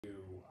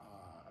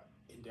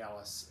in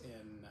Dallas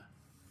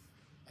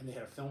and they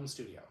had a film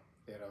studio.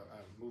 They had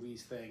a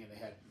movies thing,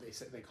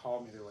 and they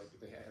called me. They're like,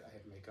 I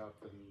had makeup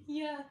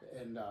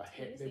and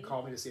they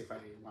called me to see if I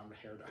wanted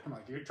hair done. I'm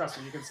like, trust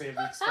me, you can save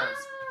the expense.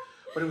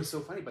 But it was so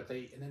funny. But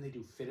then they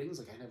do fittings.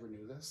 Like, I never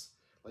knew this.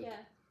 Like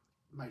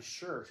my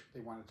shirt, they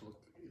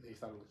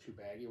thought it looked too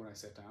baggy when I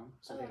sat down.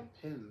 So they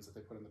had pins that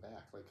they put in the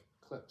back, like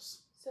clips.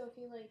 So if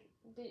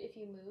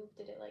you moved,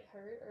 did it like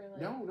hurt or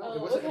like? No, it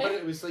wasn't. Okay. But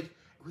it was like,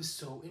 it was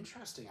so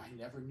interesting. I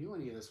never knew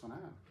any of this went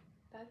on.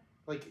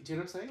 Like, do you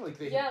know what I'm saying? Like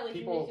like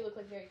people make you look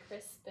like very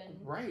crisp and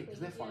right.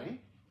 Isn't that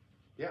funny?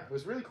 Yeah, it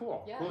was really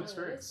cool. Yeah, cool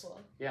experience. Cool.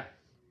 Yeah.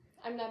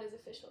 I'm not as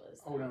official as.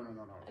 Oh no!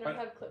 I don't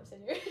have clips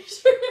in your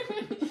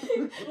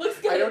shirt.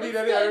 Looks good. I don't need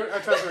any. I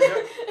trust me.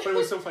 But it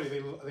was so funny.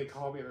 They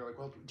called me and they're like,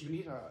 "Well, do you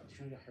need a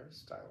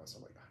hairstylist?"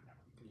 I'm like,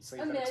 "Oh,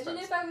 no." Imagine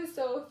if I was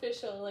so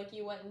official, like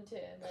you went into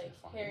like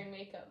hair and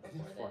makeup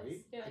before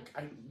this.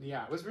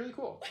 Yeah. It was really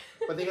cool.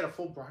 But they had a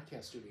full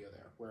broadcast studio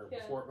there, where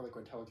before, like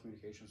when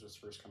telecommunications was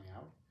first coming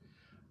out,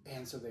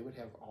 and so they would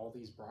have all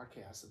these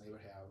broadcasts, and they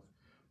would have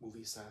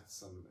movie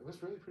sets, and it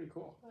was really pretty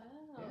cool. Wow.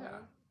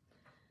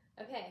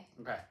 Yeah.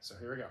 Okay. So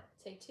here we go.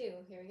 Take 2.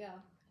 Here we go.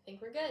 I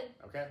think we're good.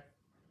 Okay.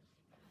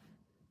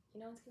 You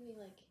know, it's gonna be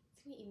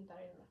even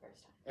better than the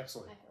first time.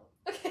 Absolutely. I hope.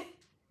 Okay.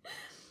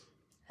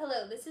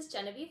 Hello, this is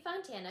Genevieve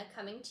Fontana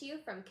coming to you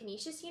from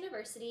Canisius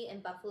University in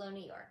Buffalo,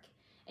 New York,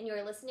 and you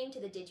are listening to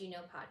the Did You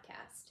Know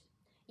podcast.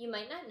 You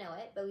might not know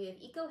it, but we have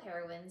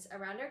eco-heroines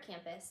around our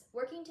campus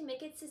working to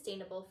make it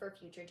sustainable for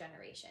future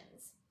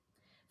generations.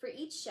 For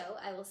each show,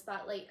 I will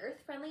spotlight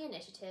earth-friendly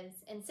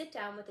initiatives and sit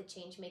down with the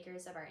change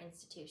makers of our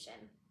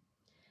institution.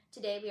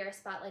 Today, we are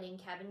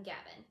spotlighting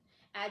Gavin,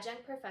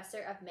 Adjunct Professor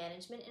of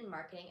Management and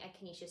Marketing at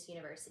Canisius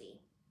University.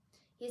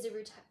 He is a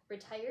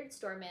retired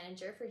store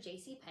manager for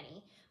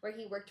JCPenny, where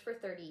he worked for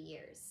 30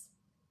 years.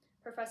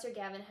 Professor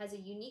Gavin has a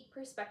unique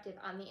perspective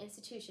on the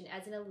institution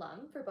as an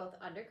alum for both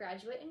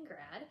undergraduate and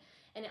grad,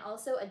 and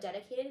also a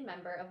dedicated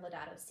member of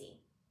Laudato Si.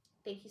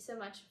 Thank you so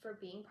much for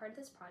being part of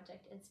this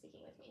project and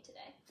speaking with me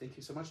today. Thank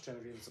you so much,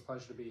 Genevieve. It's a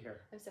pleasure to be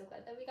here. I'm so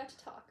glad that we got to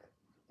talk.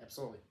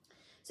 Absolutely.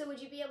 So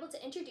would you be able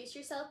to introduce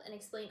yourself and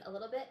explain a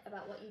little bit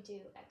about what you do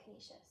at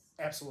Canisius?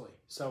 Absolutely.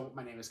 So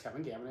my name is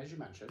Gavin, as you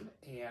mentioned,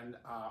 and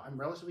I'm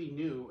relatively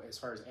new as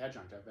far as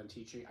adjunct.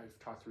 I've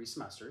taught 3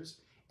 semesters,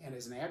 and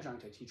as an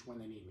adjunct, I teach when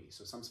they need me.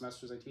 So some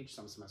semesters I teach,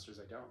 some semesters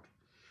I don't.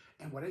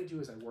 And what I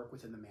do is I work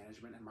within the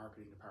management and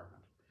marketing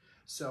department.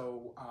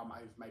 So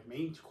my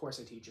main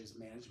course I teach is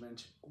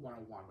Management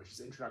 101, which is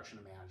Introduction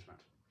to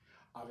Management.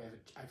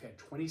 I've had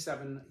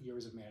 27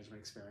 years of management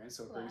experience,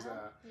 so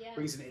it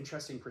brings an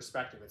interesting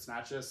perspective. It's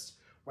not just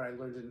what I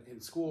learned in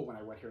school when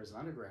I went here as an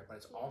undergrad, but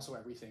it's also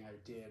everything I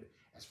did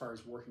as far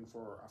as working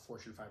for a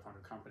Fortune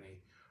 500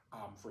 company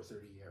for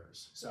 30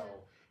 years. So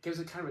it gives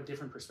a kind of a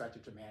different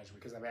perspective to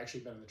management, because I've actually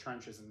been in the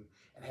trenches and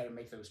had to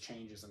make those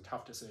changes and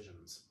tough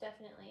decisions.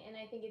 Definitely, and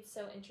I think it's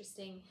so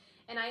interesting,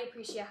 and I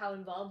appreciate how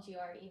involved you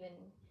are even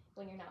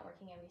when you're not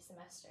working every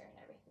semester and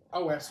everything.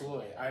 Oh,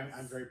 absolutely.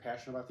 I'm very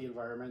passionate about the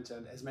environment,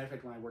 and as a matter of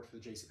fact, when I worked for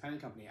the JCPenny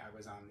company, I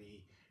was on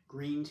the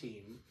green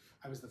team.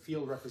 I was the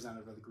field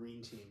representative of the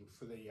green team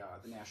for the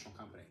national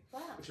company.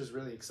 Wow. Which was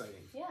really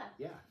exciting.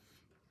 Yeah.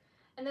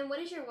 And then what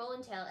does your role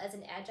entail as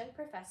an adjunct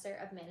professor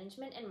of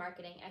management and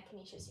marketing at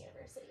Canisius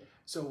University?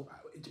 So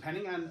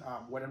depending on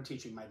what I'm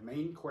teaching, my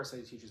main course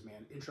I teach is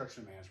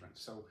Introduction to Management.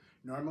 So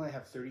normally I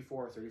have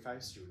 34 or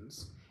 35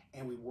 students,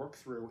 and we work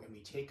through and we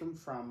take them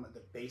from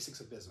the basics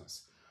of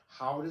business.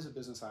 How does a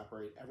business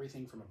operate?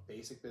 Everything from a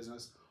basic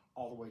business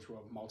all the way to a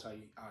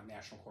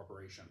multinational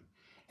corporation.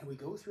 And we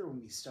go through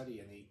and we study,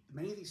 and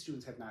many of these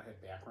students have not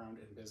had background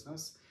in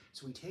business,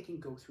 so we take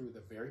and go through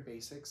the very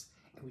basics,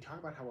 and we talk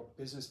about how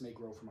a business may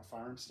grow from a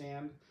farm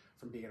stand,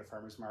 from being at a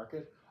farmer's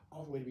market,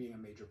 all the way to being a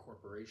major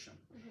corporation.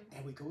 Mm-hmm.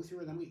 And we go through,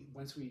 and then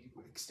once we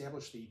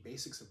establish the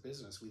basics of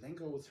business, we then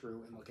go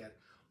through and look at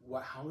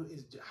how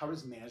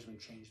does management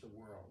change the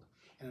world?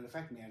 And in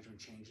effect, management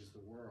changes the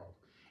world.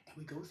 And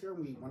we go through,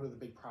 and one of the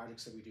big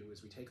projects that we do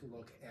is we take a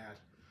look at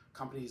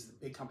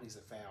big companies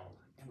that failed,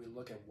 and we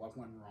look at what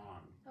went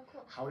wrong. Oh,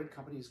 cool. How did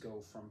companies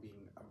go from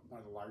being one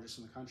of the largest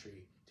in the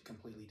country to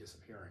completely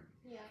disappearing?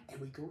 Yeah.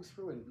 And we go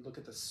through and look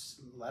at the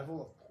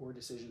level of poor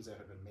decisions that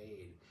have been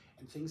made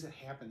and things that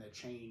happen that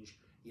change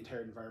the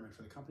entire environment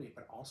for the company,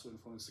 but also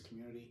influence the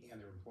community and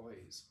their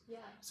employees. Yeah.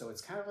 So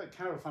it's kind of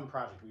a fun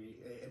project.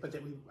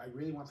 I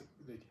really want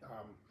the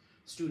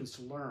students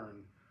to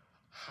learn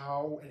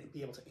how and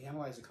be able to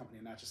analyze a company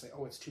and not just say,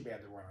 oh, it's too bad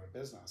they're going out of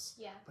business.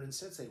 Yeah. But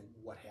instead say,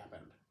 what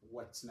happened?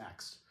 What's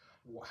next?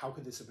 How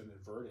could this have been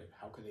averted?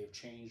 How could they have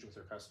changed with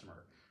their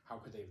customer? How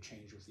could they have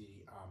changed with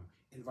the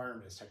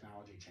environment as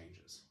technology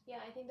changes? Yeah,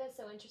 I think that's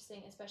so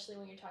interesting, especially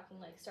when you're talking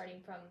like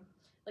starting from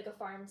like a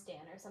farm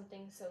stand or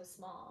something so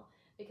small,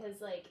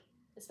 because like,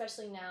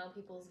 especially now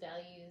people's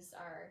values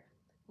are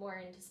more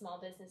into small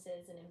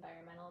businesses and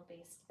environmental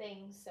based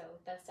things, so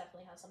that's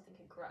definitely how something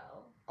could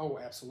grow. Oh,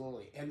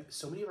 absolutely. And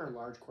so many of our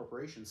large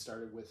corporations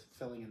started with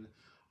filling an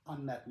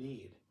unmet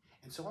need.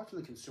 And so often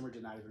the consumer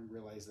did not even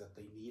realize that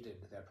they needed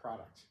that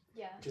product.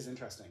 Yeah. Which is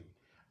interesting.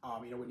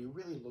 When you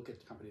really look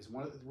at companies,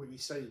 we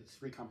studied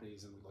 3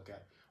 companies, and we look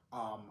at,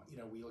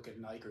 we look at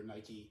Nike or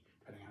Nike,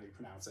 depending on how you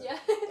pronounce it,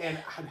 and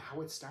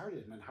how it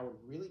started, and how it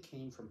really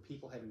came from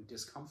people having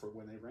discomfort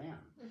when they ran,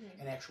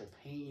 and actual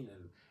pain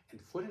and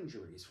foot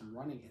injuries from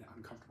running in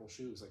uncomfortable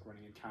shoes, like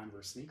running in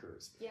Converse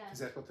sneakers, because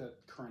that's what the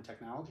current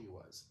technology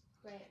was.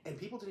 Right. And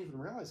people didn't even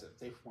realize it.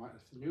 They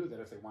knew that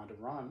if they wanted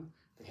to run,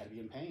 they had to be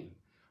in pain.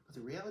 But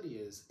the reality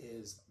is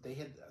they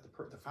had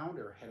the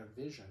founder had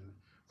a vision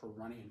for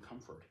running in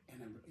comfort,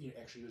 and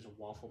actually used a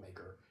waffle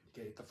maker to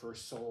get the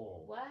first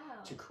sole. Wow.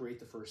 To create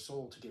the first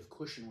sole, to give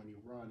cushion when you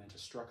run, and to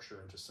structure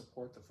and to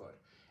support the foot,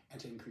 and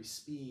to increase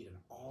speed, and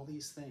all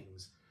these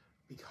things,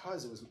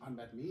 because it was an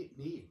unmet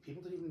need.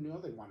 People didn't even know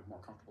they wanted more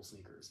comfortable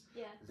sneakers.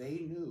 Yeah.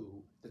 They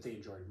knew that they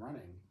enjoyed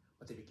running,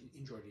 but they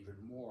enjoyed it even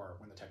more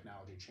when the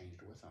technology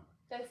changed with them.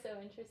 That's so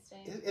interesting.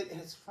 And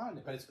it's fun,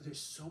 but there's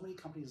so many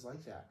companies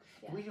like that.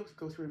 Yeah. And we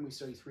go through and we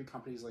study 3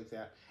 companies like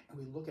that, and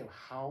we look at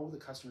how the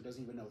customer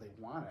doesn't even know they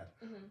want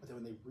it, but then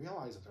when they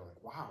realize it, they're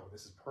like, wow,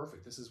 this is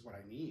perfect. This is what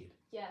I need.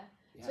 Yeah.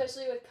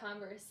 Especially with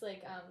Converse,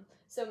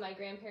 so my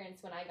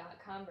grandparents, when I got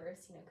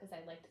Converse, because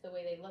I liked the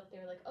way they looked, they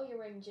were like, oh, you're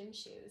wearing gym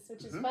shoes,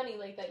 which is funny,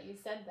 that you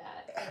said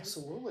that.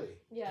 Absolutely.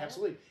 Yeah.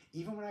 Absolutely.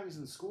 Even when I was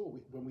in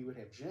school, when we would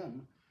have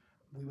gym,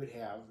 we would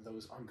have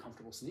those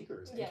uncomfortable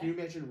sneakers. And can you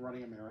imagine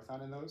running a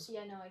marathon in those?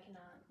 Yeah, no, I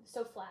cannot.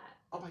 So flat.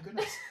 Oh my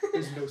goodness.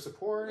 There's no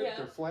support.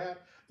 They're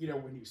flat.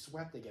 When you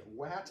sweat, they get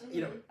wet.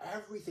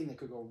 Everything that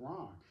could go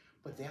wrong.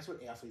 But that's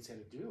what athletes had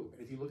to do.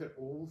 And if you look at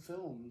old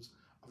films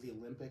of the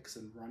Olympics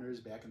and runners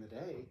back in the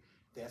day,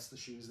 that's the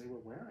shoes they were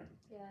wearing.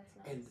 Yeah,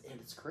 that's nice.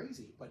 And it's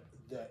crazy. But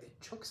it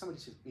took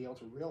somebody to be able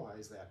to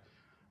realize that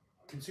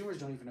consumers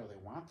don't even know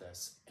they want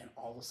this, and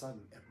all of a sudden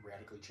it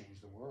radically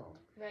changed the world.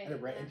 Right.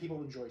 And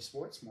people enjoy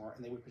sports more,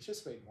 and they would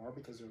participate more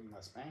because they're in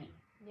less pain.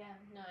 Yeah,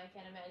 no, I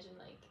can't imagine,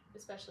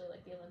 especially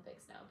the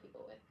Olympics now,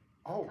 people with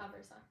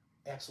Converse on.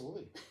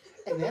 Absolutely.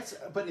 And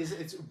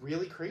it's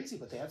really crazy,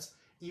 but that's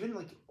even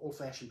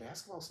old-fashioned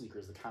basketball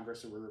sneakers, the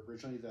Converse that were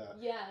originally the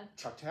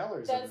Chuck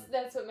Taylors.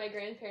 That's what my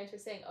grandparents were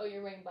saying. Oh,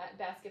 you're wearing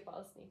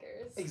basketball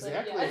sneakers.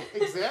 Exactly,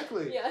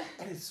 exactly. Yeah.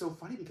 And it's so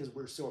funny because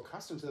we're so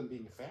accustomed to them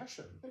being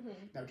fashion.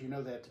 Now, do you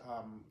know that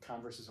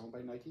Converse is owned by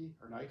Nike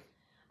or Nike?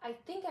 I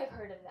think I've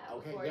heard of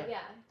that before. Yeah.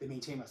 They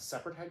maintain a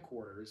separate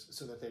headquarters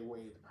so that the way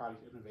the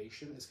product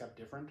innovation is kept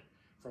different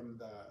from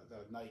the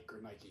Nike or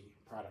Nike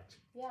product.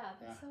 Yeah,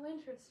 that's so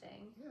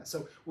interesting. Yeah,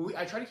 so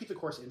I try to keep the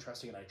course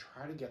interesting, and I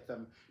try to get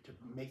them to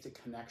make the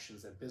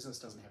connections that business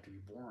doesn't have to be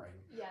boring,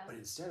 but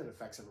instead it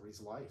affects everybody's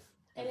life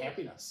and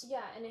happiness.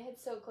 And it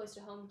hits so close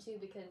to home too,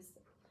 because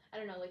I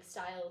don't know,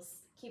 styles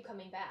keep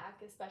coming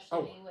back,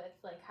 especially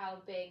with how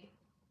big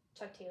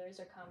Chuck Taylors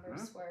or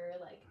Converse were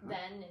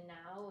then and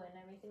now and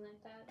everything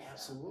like that.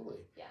 Absolutely.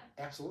 So, yeah.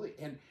 Absolutely.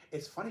 And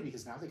it's funny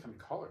because now they come in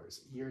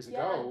colors. Years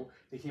ago,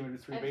 they came in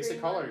 3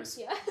 basic colors.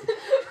 Yeah.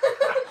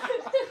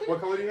 What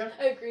color do you have?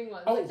 A green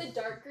one. Like the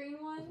dark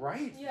green one.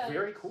 Right. Yeah.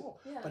 Very cool.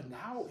 Yeah. But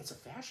now it's a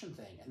fashion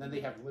thing. And then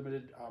they have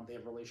limited, they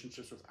have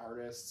relationships with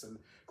artists and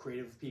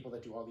creative people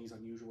that do all these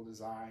unusual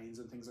designs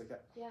and things like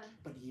that. Yeah.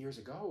 But years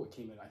ago, it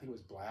came in, I think it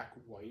was black,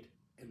 white,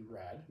 and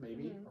red,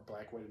 maybe, or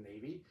black, white, and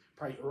navy.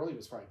 Probably early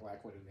was probably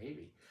black, white, and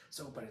navy.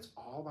 So, but it's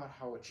all about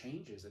how it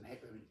changes and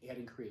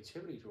adding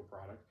creativity to a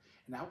product.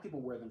 And now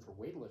people wear them for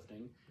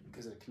weightlifting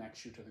because it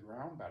connects you to the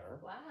ground better.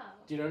 Wow.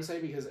 Do you know what I'm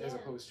saying? Because as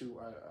opposed to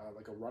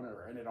a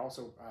runner, and it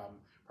also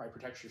probably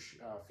protects your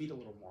feet a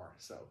little more.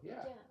 So, yeah.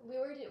 Yeah, we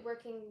were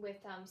working with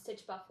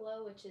Stitch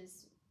Buffalo, which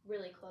is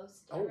really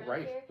close to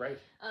around here. Right.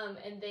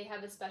 And they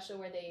have a special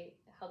where they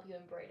help you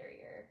embroider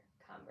your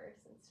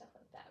Converse and stuff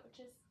like that,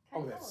 which is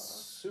kind of cool. That's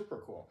super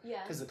cool.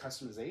 Yeah. Because the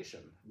customization.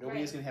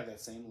 Nobody's going to have that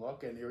same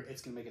look, and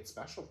it's going to make it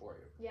special for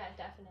you. Yeah,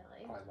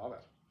 definitely. Oh, I love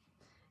it.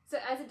 So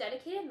as a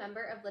dedicated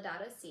member of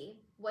Laudato Si,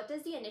 what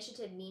does the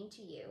initiative mean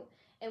to you,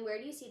 and where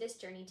do you see this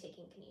journey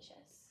taking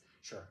Canisius?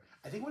 Sure.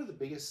 I think one of the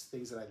biggest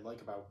things that I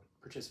like about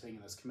participating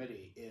in this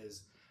committee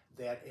is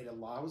that it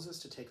allows us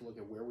to take a look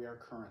at where we are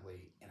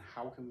currently and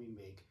how can we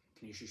make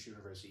Canisius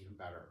University even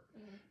better,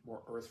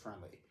 more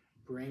earth-friendly,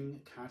 bring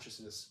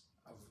consciousness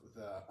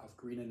of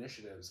green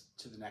initiatives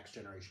to the next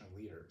generation of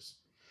leaders.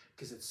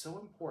 Because it's so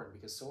important,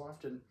 because so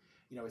often,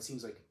 it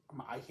seems like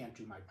I can't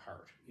do my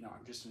part.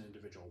 I'm just an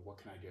individual. What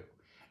can I do?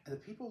 And the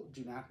people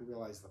do not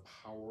realize the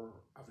power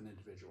of an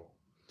individual.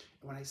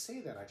 And when I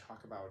say that, I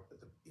talk about,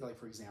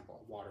 for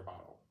example, a water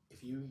bottle.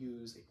 If you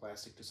use a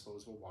plastic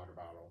disposable water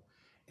bottle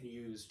and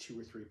you use 2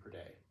 or 3 per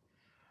day,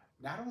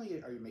 not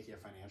only are you making a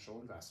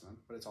financial investment,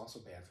 but it's also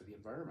bad for the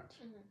environment.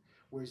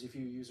 Whereas if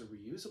you use a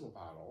reusable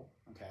bottle,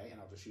 okay,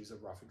 and I'll just use a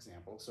rough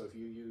example. So if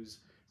you use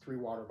 3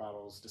 water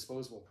bottles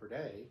disposable per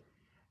day,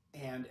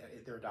 and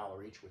they're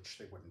 $1 each, which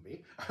they wouldn't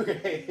be,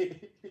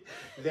 okay,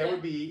 that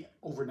would be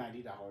over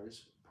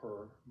 $90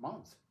 per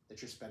month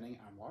that you're spending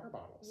on water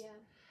bottles.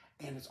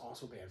 Yeah. And it's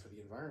also bad for the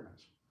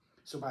environment.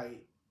 So by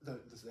that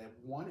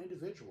one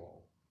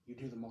individual, you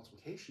do the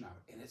multiplication of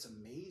it, and it's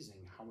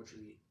amazing how much of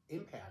the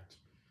impact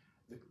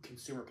the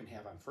consumer can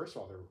have on, first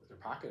of all, their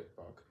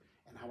pocketbook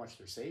and how much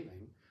they're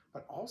saving,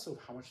 but also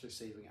how much they're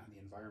saving on the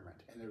environment.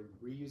 And they're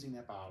reusing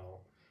that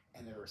bottle,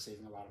 and they're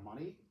saving a lot of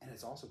money, and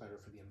it's also better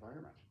for the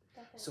environment.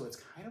 Definitely. So it's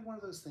kind of one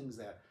of those things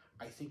that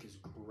I think is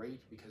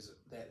great, because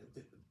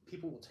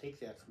people will take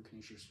that from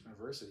Canisius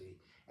University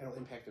and it'll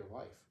impact their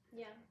life.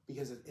 Yeah.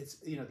 Because it's,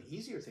 the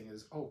easier thing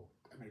is, oh,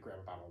 I'm going to grab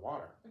a bottle of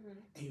water.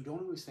 And you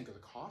don't always think of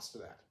the cost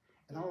of that.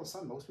 And all of a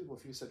sudden, most people,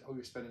 if you said, oh,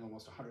 you're spending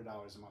almost $100 a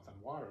month on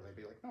water, they'd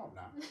be like, no, I'm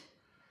not.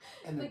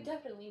 And like,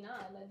 definitely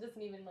not. That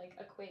doesn't even like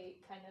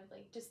equate, kind of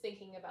like just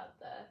thinking about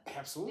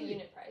the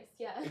unit price.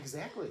 Yeah.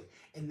 Exactly.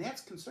 And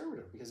that's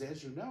conservative, because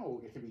as you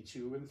know, it can be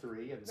 2 and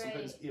 3, and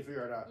sometimes if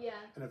you're at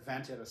an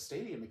event at a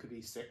stadium, it could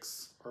be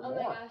 6 or more. Oh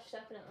my gosh,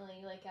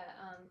 definitely. Like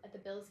at the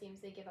Bills games,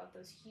 they give out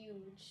those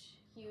huge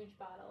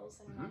bottles.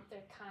 I don't know if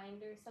they're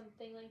Kind or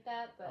something like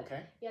that, but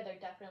yeah, they're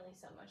definitely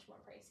so much more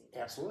pricey.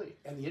 Absolutely.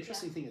 And the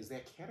interesting thing is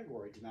that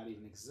category did not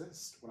even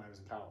exist when I was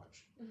in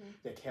college.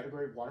 That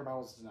category, water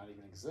bottles, did not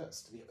even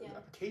exist.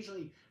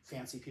 Occasionally,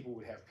 fancy people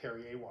would have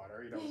Perrier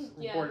water,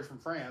 imported from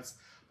France.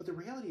 But the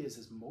reality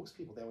is most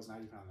people, that was not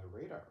even on their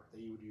radar.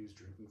 They would use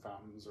drinking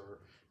fountains, or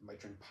might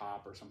drink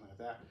pop or something like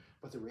that.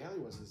 But the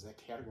reality is that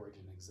category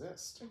didn't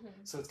exist.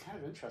 So it's kind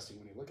of interesting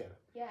when you look at it.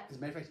 Yeah. As a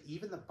matter of fact,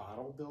 even the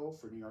bottle bill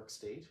for New York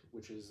State,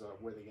 which is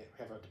where they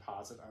have a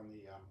deposit on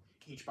the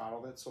each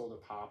bottle that's sold, a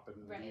pop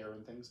and beer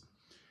and things.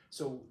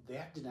 So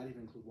that did not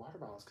even include water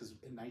bottles, because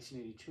in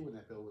 1982, when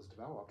that bill was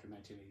developed, or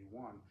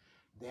 1981,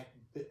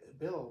 that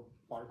bill,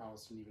 water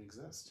bottles didn't even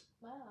exist.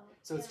 Wow.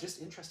 So it's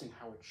just interesting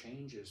how it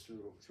changes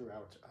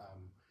throughout.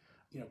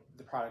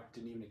 The product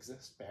didn't even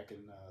exist back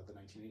in the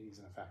 1980s,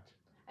 in effect.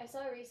 I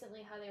saw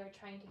recently how they were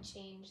trying to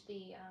change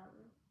the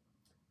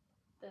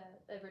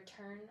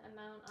return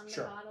amount on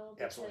the bottle,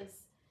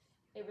 because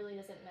it really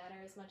doesn't matter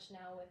as much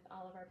now with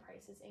all of our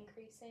prices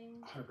increasing.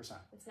 100%.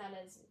 It's not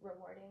as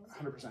rewarding.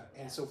 100%.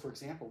 And so, for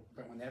example,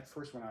 when that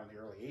first went out in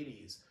the early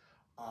 80s,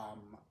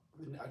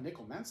 a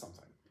nickel meant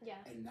something. Yeah.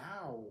 And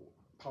now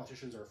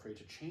politicians are afraid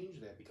to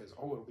change that, because,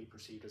 it'll be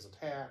perceived as a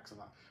tax.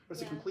 But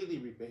it's a completely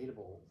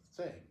rebatable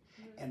thing.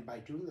 And by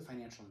doing the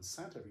financial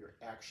incentive, you're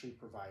actually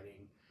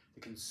providing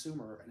the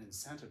consumer an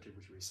incentive to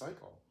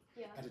recycle.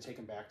 Yeah. And to take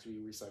them back to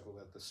be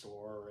recycled at the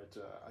store, or at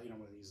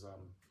one of these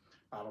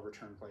bottle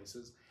return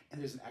places. And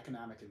there's an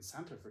economic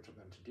incentive for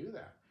them to do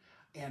that.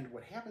 And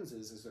what happens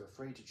is they're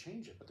afraid to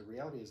change it. But the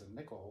reality is, a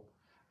nickel,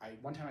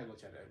 one time I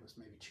looked at it, it was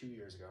maybe 2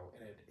 years ago,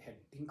 and it had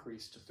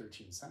increased to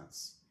 13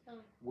 cents.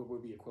 What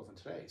would be equivalent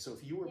today. So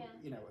if you were,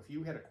 if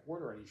you had a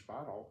quarter on each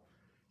bottle,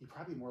 you're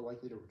probably more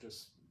likely to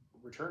just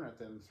return it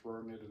than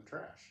throwing it in the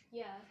trash.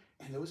 Yeah.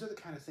 And those are the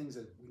kind of things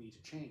that we need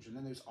to change. And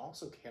then there's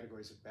also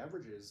categories of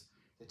beverages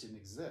that didn't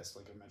exist.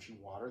 Like I mentioned,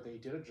 water, they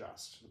did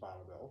adjust the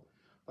bottle bill.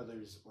 But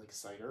there's like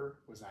cider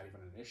was not even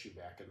an issue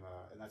back in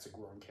and that's a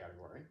growing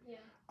category. Yeah.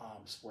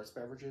 Sports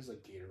beverages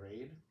like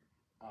Gatorade,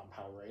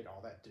 Powerade,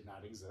 all that did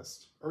not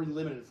exist, or in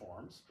limited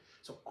forms.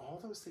 So all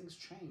those things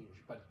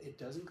change, but it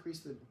does increase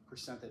the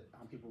percent that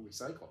people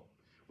recycle,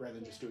 rather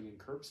than just doing it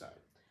curbside.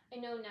 I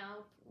know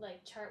now,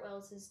 like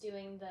Chartwell's is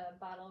doing the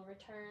bottle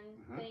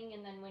return thing,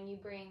 and then when you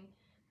bring,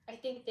 I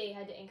think they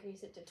had to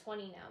increase it to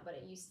 20 now, but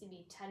it used to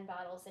be 10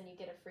 bottles and you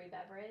get a free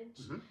beverage.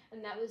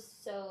 And that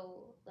was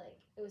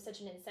it was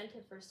such an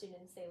incentive for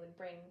students. They would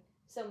bring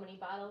so many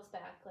bottles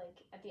back,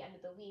 like at the end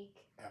of the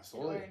week.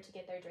 Absolutely. In order to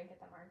get their drink at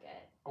the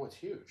market. Oh, it's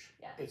huge.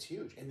 Yeah. It's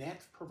huge. And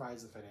that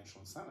provides the financial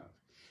incentive.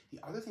 The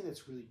other thing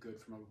that's really good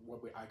from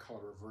what I call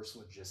a reverse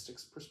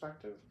logistics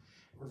perspective,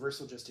 reverse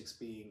logistics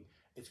being,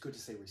 it's good to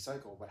say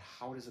recycle, but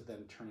how does it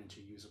then turn into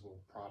usable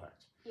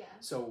product? Yeah.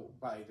 So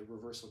by the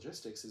reverse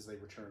logistics is they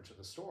return to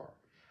the store.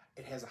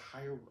 It has a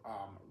higher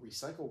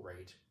recycle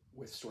rate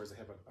with stores that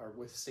have or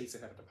with states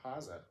that have a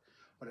deposit,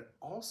 but it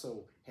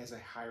also has a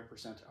higher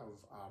percent of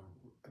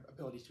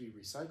ability to be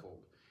recycled,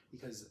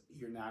 because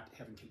you're not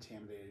having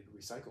contaminated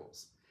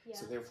recycles. Yeah.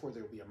 So therefore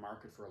there will be a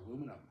market for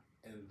aluminum,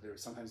 and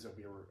sometimes there'll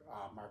be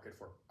a market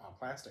for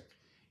plastic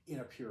in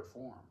a pure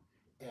form,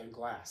 and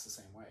glass the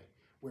same way.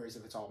 Whereas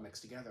if it's all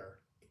mixed together,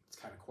 it's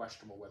kind of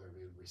questionable whether it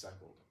would be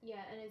recycled.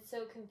 Yeah, and it's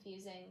so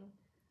confusing.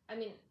 I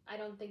mean, I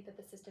don't think that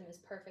the system is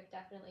perfect,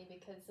 definitely,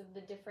 because of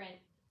the different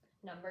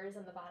numbers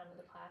on the bottom of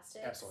the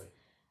plastics. Absolutely.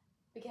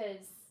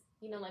 Because,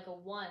 like a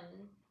 1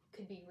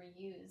 could be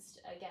reused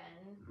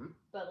again,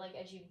 but like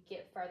as you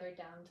get farther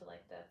down to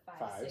like the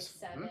 5, 6,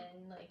 7,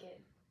 like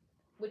it,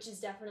 which is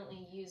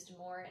definitely used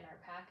more in our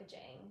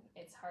packaging,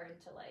 it's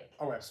hard to like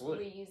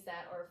reuse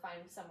that or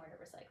find somewhere to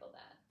recycle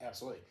that.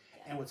 Absolutely.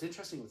 Yeah. And what's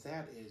interesting with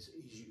that is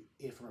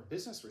if from a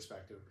business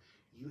perspective,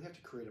 you have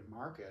to create a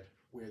market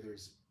where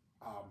there's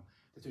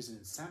an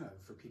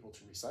incentive for people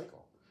to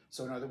recycle.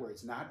 So in other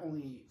words, not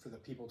only for the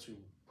people to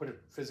put it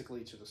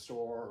physically to the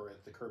store or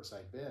at the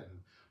curbside bin,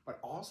 but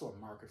also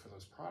a market for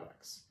those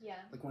products. Yeah.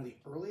 Like one of the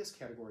earliest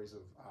categories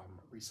of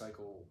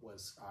recycle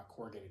was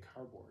corrugated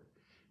cardboard.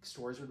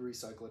 Stores would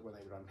recycle it when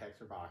they would unpack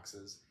their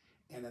boxes,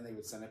 and then they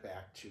would send it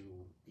back to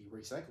be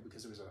recycled,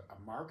 because there was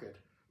a market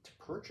to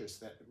purchase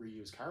that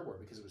reused cardboard,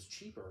 because it was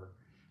cheaper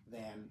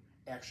than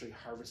actually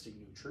harvesting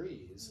new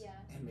trees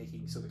and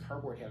making, so the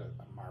cardboard had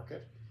a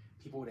market.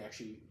 People would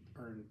actually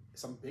earn,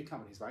 some big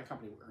companies, my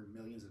company earn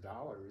millions of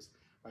dollars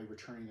by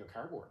returning their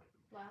cardboard.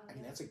 Wow. I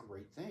mean, that's a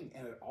great thing.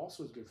 And it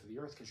also is good for the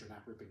earth because you're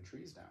not ripping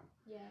trees down.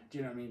 Yeah. Do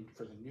you know what I mean?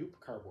 For the new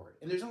cardboard.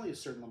 And there's only a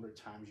certain number of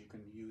times you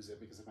can use it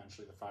because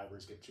eventually the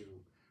fibers get too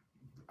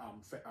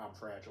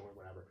fragile or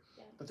whatever.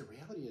 Yeah. But the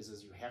reality is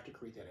you have to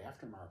create that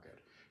aftermarket.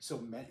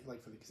 So,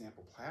 like for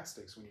example,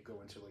 plastics, when you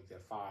go into like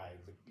that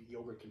the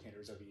yogurt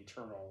containers are the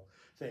eternal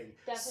thing.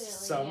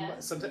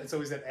 Definitely, Sometimes it's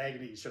always that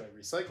agony. Should I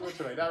recycle it?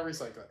 Should I not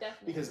recycle it?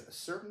 Definitely. Because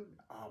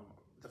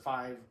the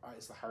 5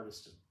 is the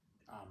hardest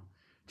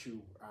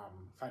to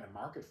find a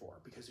market for,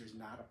 because there's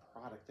not a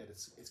product that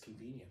it's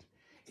convenient.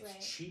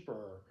 It's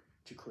cheaper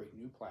to create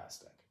new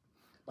plastic.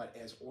 But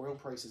as oil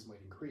prices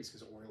might increase,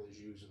 because oil is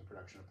used in the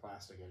production of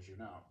plastic, as you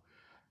know,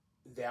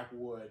 that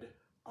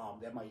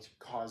might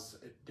cause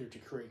there to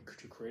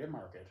create a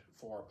market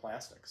for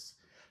plastics.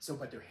 So,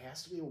 but there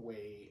has to be a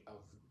way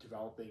of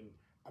developing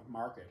a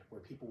market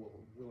where people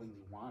will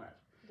willingly want it.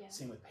 Yeah.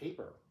 Same with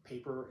paper.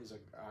 Paper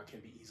can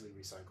be easily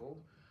recycled,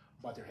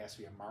 but there has to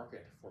be a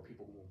market for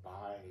people who will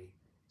buy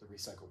the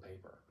recycled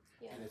paper.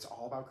 Yeah. And it's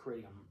all about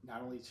creating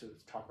not only to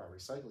talk about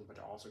recycling, but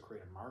to also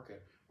create a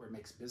market where it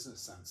makes business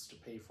sense to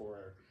pay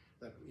for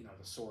the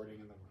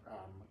sorting and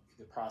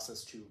the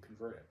process to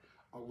convert it.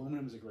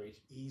 Aluminum is a great,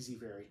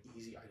 very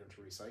easy item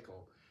to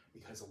recycle,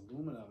 because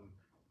aluminum,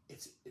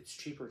 it's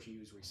cheaper to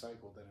use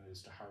recycled than it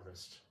is to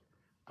harvest,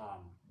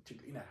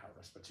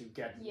 to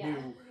get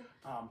new,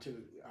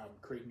 to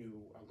create new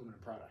aluminum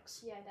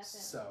products. Yeah, definitely.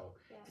 So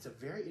it's a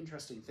very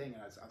interesting thing,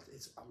 and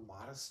it's a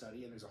lot of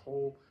study, and there's a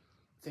whole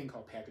thing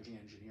called packaging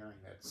engineering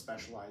that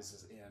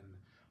specializes in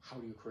how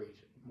do you create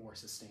more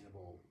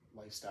sustainable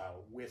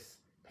lifestyle with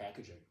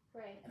packaging.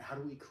 Right. And how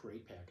do we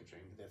create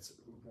packaging that's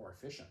more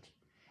efficient?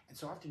 And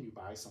so often you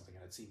buy something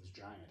and it seems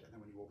giant, and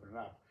then when you open it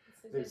up,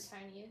 it's the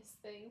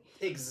tiniest thing.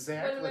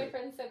 Exactly. One of my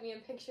friends sent me a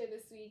picture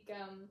this week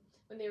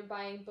when they were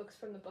buying books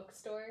from the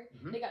bookstore.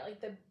 Mm-hmm. They got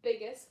like the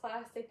biggest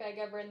plastic bag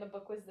ever, and the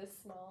book was this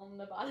small in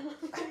the bottom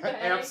of the bag.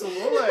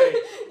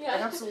 Absolutely.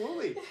 Yeah.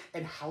 Absolutely.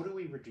 And how do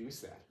we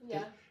reduce that?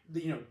 Yeah.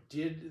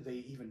 Did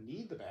they even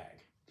need the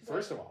bag?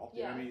 First of all,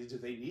 I mean, do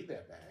they need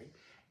that bag?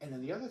 And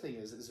then the other thing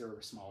is there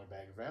a smaller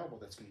bag available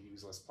that's going to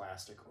use less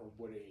plastic, or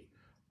would a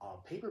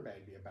paper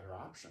bag be a better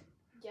option?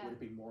 Yeah. Would it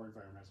be more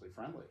environmentally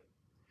friendly?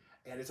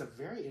 And it's a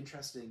very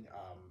interesting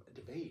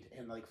debate.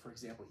 And like, for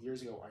example,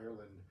 years ago,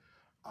 Ireland,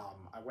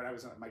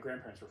 my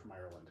grandparents were from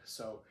Ireland.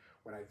 So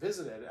when I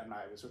visited, and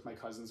I was with my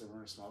cousins, and we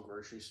were in a small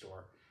grocery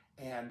store,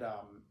 and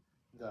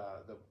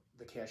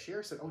the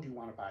cashier said, "Oh, do you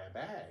want to buy a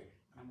bag?"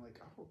 And I'm like,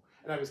 "Oh,"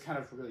 and I was kind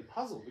of really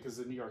puzzled, because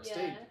in New York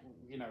State,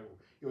 you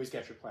always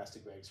get your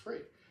plastic bags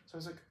free. So I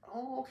was like,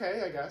 "Oh,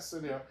 okay, I guess."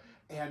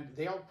 And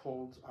they all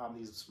pulled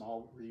these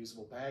small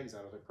reusable bags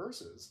out of their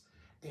purses,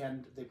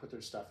 and they put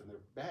their stuff in their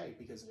bag,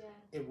 because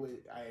it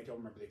would, I don't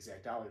remember the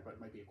exact dollar, but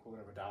it might be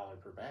equivalent of $1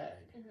 per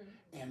bag.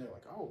 Mm-hmm. And they're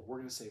like, "Oh, we're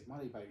going to save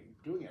money by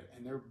doing it."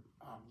 And their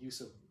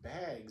use of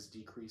bags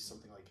decreased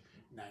something like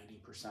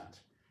 90%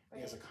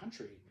 as a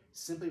country,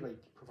 simply by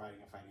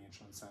providing a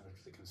financial incentive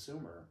to the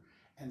consumer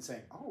and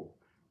saying, "Oh,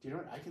 do you know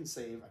what? I can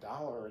save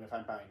 $1, and if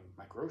I'm buying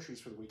my groceries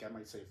for the week, I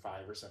might save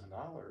 $5 or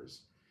 $7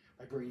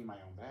 by bringing my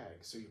own bag."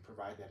 So you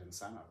provide that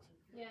incentive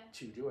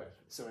to do it.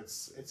 So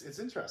it's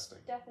interesting.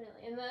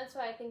 Definitely. And that's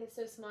why I think it's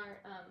so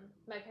smart.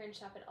 My parents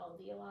shop at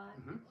Aldi a lot.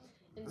 Mm-hmm.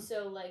 And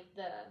so like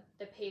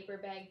the paper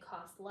bag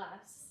costs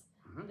less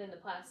than the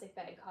plastic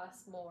bag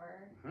costs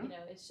more. Mm-hmm.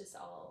 It's just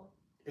all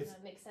it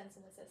makes sense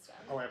in the system.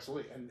 Oh,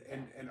 absolutely.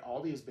 And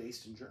Aldi is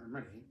based in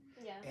Germany.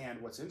 Yeah.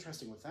 And what's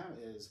interesting with them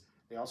is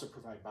they also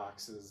provide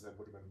boxes that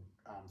would have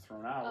been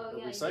thrown out or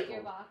recycled. You get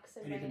your box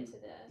and bring it to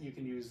the... You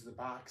can use the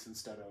box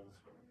instead of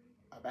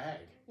a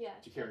bag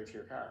to carry to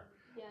your car.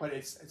 Yeah. But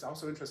it's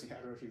also interesting. I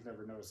don't know if you've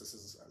never noticed. This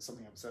is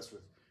something I'm obsessed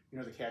with.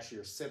 The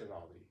cashiers sit at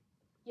Aldi.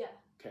 Yeah.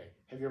 Okay.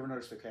 Have you ever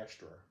noticed their cash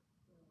drawer?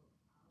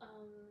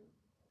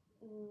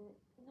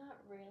 Not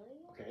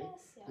really. Okay. I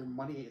guess, yeah. Their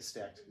money is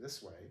stacked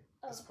this way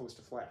as opposed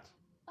to flat.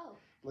 Oh.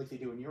 Like they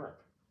do in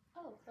Europe.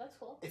 Oh, that's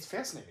cool. It's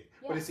fascinating.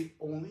 Yeah. But it's the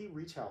only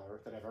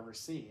retailer that I've ever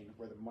seen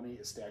where the money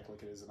is stacked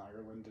like it is in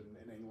Ireland and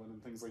in England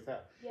and things like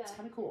that. Yeah. It's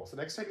kind of cool. So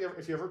next time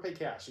if you ever pay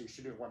cash, you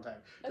should do it one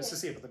time just to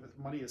see it. But the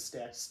money is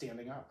stacked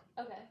standing up.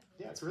 Okay.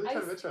 Yeah, it's really kind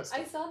of interesting.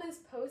 I saw this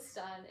post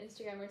on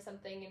Instagram or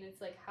something, and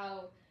it's like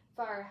how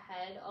far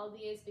ahead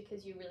Aldi is,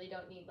 because you really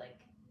don't need like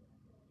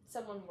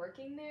someone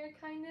working there,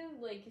 kind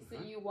of like so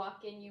you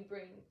walk in, you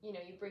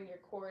bring your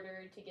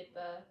quarter to get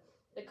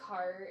the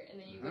cart, and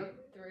then you go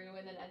through,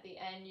 and then at the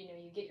end, you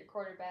get your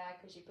quarter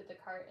back because you put the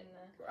cart in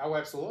the... Oh,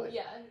 absolutely.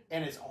 Yeah.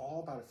 And it's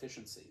all about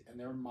efficiency. And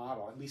their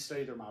model, and we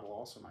studied their model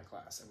also in my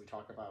class, and we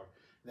talk about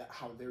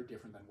how they're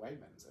different than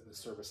Wegmans and the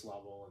service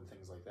level and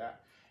things like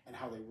that, and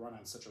how they run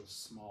on such a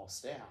small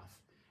staff,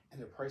 and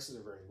their prices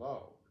are very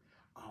low.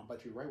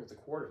 But you're right with the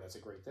quarter, that's a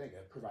great thing.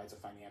 It provides a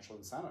financial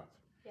incentive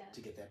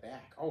to get that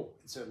back. Oh,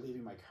 instead of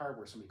leaving my car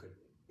where somebody could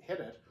hit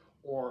it,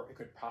 or it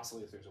could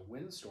possibly, if there's a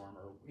windstorm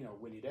or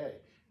windy day,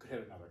 could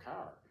hit another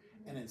car.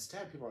 And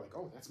instead, people are like,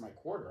 "Oh, that's my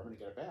quarter. I'm going to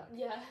get it back."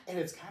 Yeah. And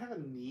it's kind of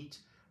a neat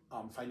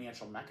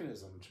financial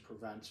mechanism to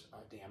prevent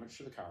damage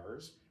to the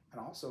cars, and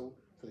also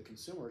for the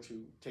consumer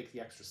to take the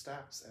extra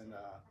steps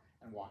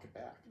and walk it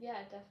back. Yeah,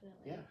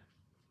 definitely. Yeah.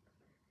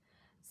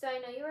 So I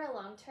know you are a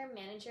long-term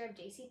manager of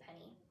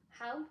JCPenny.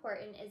 How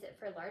important is it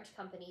for large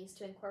companies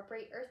to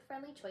incorporate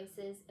earth-friendly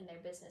choices in their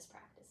business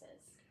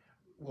practices?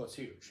 Well, it's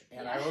huge,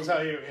 and I will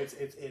tell you, it's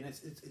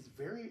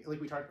very, like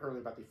we talked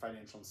earlier about the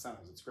financial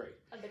incentives. It's great.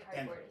 Of the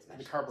cardboard,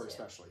 especially. The cardboard,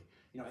 especially.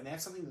 And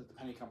that's something that the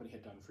Penny Company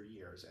had done for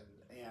years,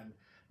 and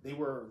they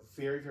were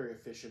very, very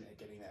efficient at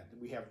getting that.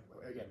 We have,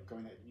 again,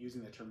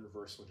 using the term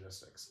reverse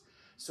logistics.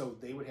 So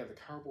they would have the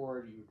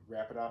cardboard, you would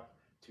wrap it up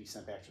to be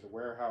sent back to the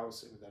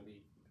warehouse. It would then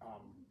be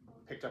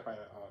picked up by a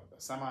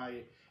semi,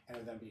 and it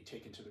would then be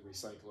taken to the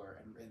recycler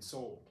and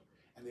sold.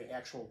 And the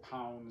actual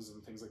pounds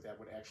and things like that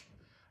would actually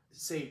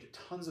saved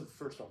tons of,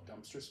 first of all,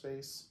 dumpster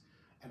space,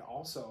 and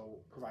also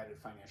provided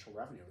financial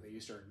revenue. They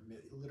used to earn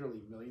literally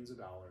millions of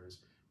dollars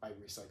by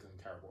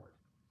recycling cardboard.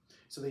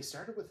 So they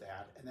started with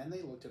that, and then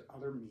they looked at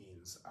other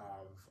means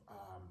of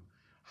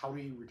how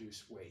do you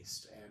reduce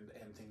waste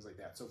and things like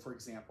that. So for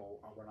example,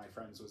 one of my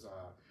friends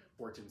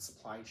worked in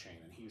supply chain,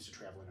 and he used to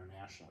travel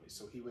internationally.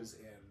 So he was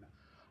in,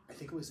 I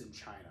think it was in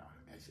China.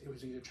 It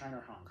was either China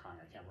or Hong Kong,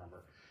 I can't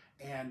remember.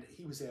 And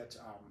he was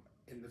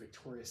in the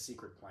Victoria's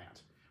Secret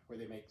plant, where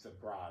they make the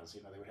bras.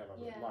 They would have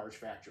a large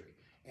factory,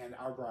 and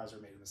our bras are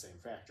made in the same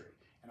factory,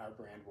 and our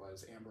brand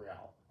was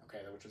Ambrielle,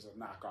 which is a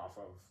knockoff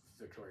of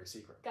Victoria's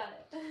Secret. Got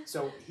it.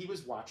 So he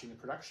was watching the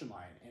production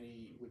line, and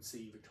he would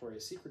see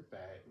Victoria's Secret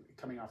bag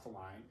coming off the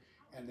line,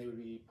 and they would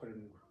be put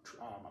in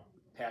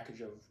a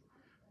package of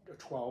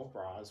 12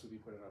 bras would be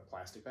put in a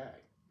plastic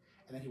bag,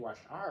 and then he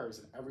watched ours,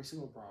 and every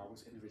single bra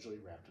was individually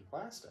wrapped in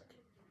plastic.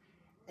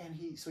 And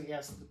he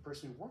asked the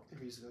person who worked there,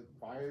 he said,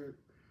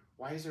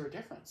 why is there a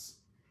difference?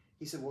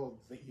 He said, well,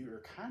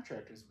 your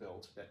contract is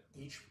built that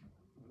each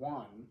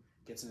one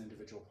gets an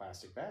individual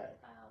plastic bag.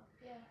 Wow,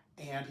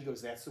 yeah. And he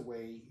goes, that's the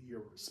way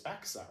your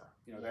specs are.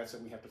 That's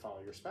that we have to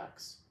follow your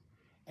specs.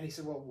 And he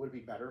said, well, would it be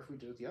better if we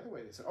did it the other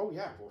way? They said, oh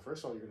yeah, well,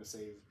 first of all, you're going to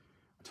save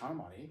a ton of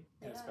money,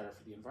 and it's better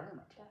for the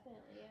environment.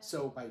 Definitely, yeah.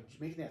 So by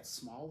making that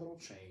small little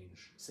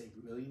change, save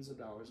millions of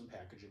dollars in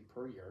packaging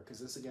per year, because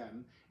this,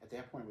 again, at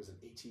that point was an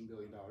 $18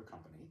 billion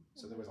company.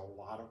 So there was a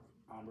lot of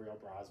Umbriel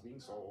bras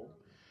being sold.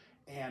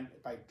 And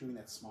by doing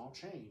that small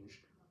change,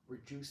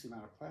 reduce the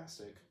amount of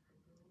plastic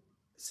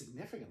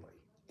significantly.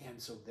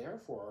 And so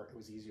therefore, it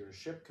was easier to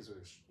ship because it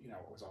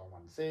was all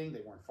one thing.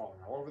 They weren't falling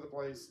all over the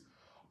place.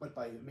 But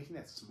by making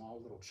that small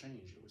little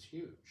change, it was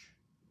huge.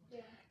 Yeah.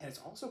 And it's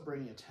also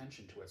bringing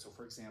attention to it. So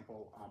for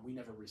example, we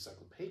never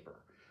recycled paper,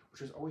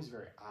 which was always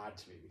very odd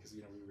to me because,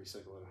 we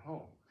recycle it at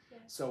home. Yeah.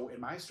 So in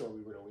my store,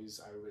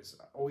 I was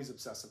always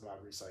obsessive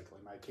about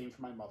recycling. I came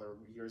from my mother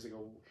years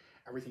ago.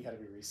 Everything had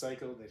to be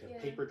recycled. They'd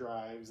have paper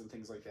drives and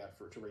things like that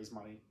to raise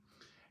money.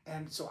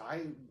 And so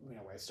I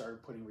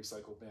started putting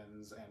recycle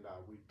bins, and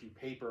we'd do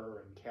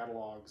paper and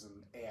catalogs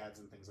and ads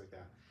and things like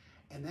that.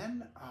 And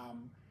then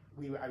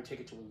I would take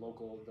it to a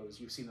local,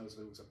 you've seen those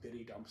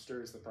bitty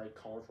dumpsters, the bright,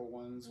 colorful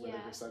ones where they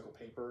recycle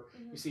paper.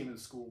 Mm-hmm. You see them in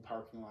school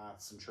parking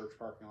lots and church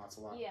parking lots a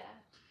lot. Yeah.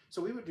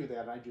 So we would do that,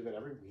 and I'd do that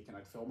every week, and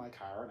I'd fill my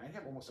car, and I'd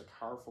have almost a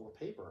car full of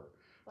paper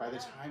by the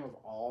time of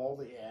all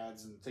the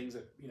ads and things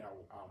that,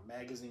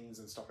 magazines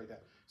and stuff like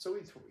that. So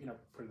we'd,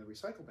 put in the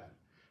recycle bin.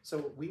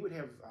 So we would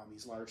have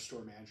these large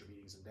store manager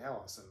meetings in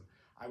Dallas, and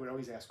I would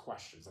always ask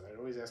questions, and I'd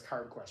always ask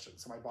hard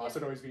questions. So my boss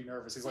would always be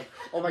nervous. He's like,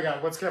 oh my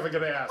God, what's Kevin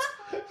going to ask?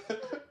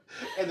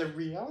 And the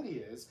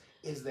reality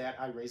is that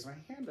I raise my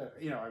hand,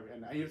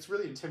 and it's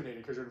really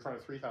intimidating because you're in front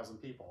of 3,000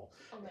 people.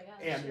 Oh my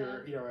gosh. And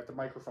you're, at the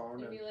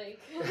microphone. And be like...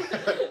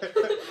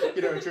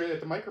 you're at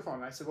the microphone.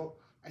 And I said,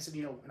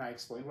 and I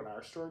explained what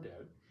our store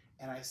did.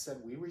 And I said,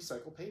 we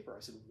recycle paper.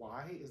 I said,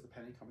 why is the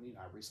Penny Company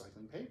not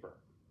recycling paper?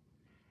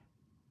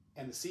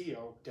 And the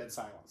CEO, dead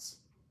silence.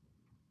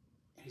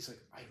 And he's like,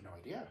 I have no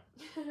idea.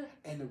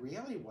 And the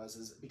reality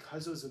is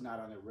because it was not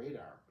on their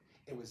radar,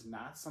 it was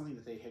not something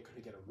that they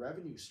could get a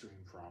revenue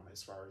stream from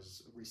as far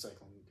as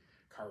recycling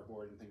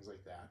cardboard and things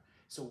like that.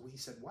 So we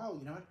said, well,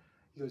 you know what?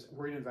 He goes,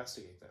 we're going to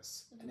investigate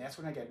this. Mm-hmm. And that's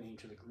when I got named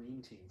to the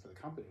green team for the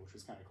company, which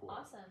was kind of cool.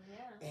 Awesome,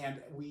 yeah. And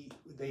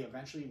they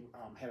eventually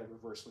had a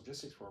reverse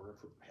logistics program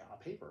for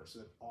paper, so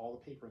that all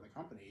the paper in the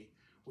company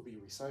would be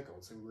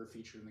recycled. So we were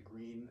featured in the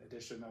green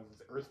edition of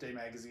the Earth Day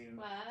magazine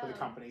for the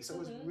company. So it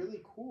was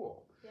really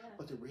cool. Yeah.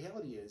 But the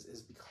reality is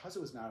because it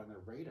was not on their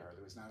radar,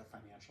 there was not a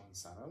financial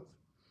incentive.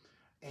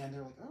 And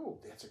they're like, oh,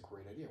 that's a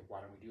great idea.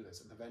 Why don't we do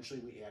this? And eventually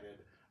they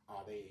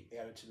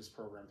added to this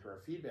program through our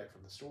feedback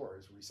from the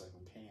stores,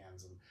 recycling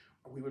cans, and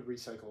we would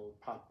recycle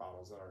pop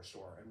bottles at our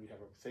store, and we'd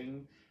have a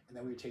thing, and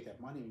then we would take that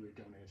money and we would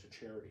donate it to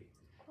charity.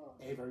 Cool.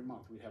 Every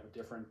month we'd have a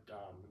different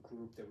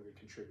group that we would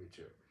contribute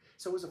to.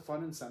 So it was a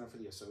fun incentive for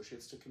the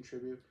associates to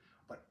contribute,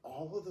 but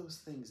all of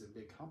those things in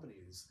big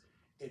companies,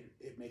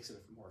 it makes it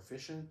more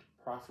efficient,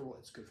 profitable,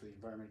 it's good for the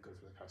environment, good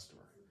for the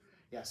customer.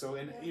 Yeah, so,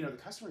 and the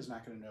customer's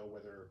not going to know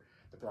whether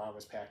the bra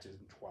was packed in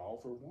 12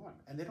 or 1,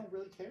 and they don't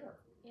really care.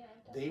 Yeah,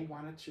 they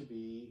want it to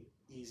be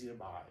easy to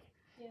buy.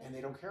 and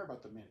they don't care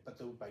about the mint. But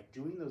by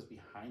doing those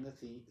behind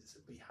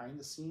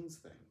the scenes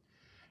thing,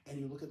 and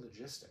you look at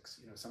logistics,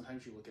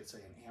 sometimes you look at, say,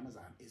 an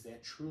Amazon, is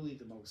that truly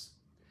the most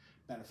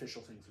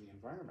beneficial thing for the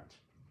environment?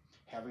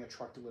 Having a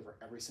truck deliver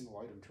every single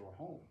item to a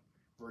home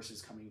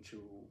versus coming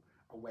to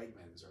a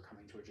Wegmans or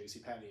coming to a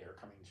JCPenny or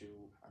coming to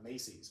a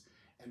Macy's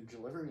and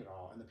delivering it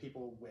all, and the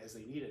people, as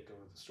they need it, go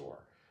to the store.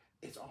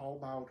 It's all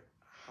about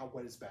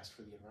what is best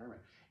for the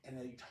environment. And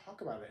then you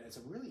talk about it, and it's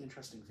a really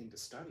interesting thing to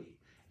study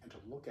and to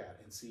look at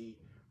and see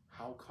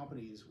how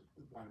companies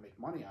want to make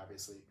money,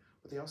 obviously,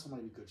 but they also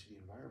want to be good to the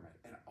environment.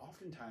 And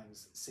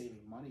oftentimes,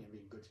 saving money and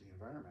being good to the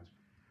environment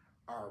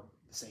are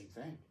the same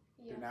thing.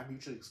 Yeah. They're not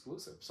mutually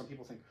exclusive. Some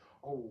people think,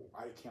 oh,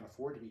 I can't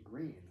afford to be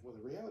green. Well,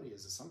 the reality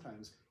is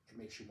sometimes it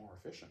makes you more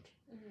efficient.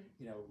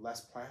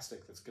 Less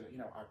plastic that's going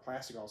to, our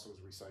plastic also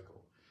is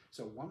recycled.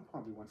 So at one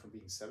point we went from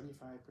being 75%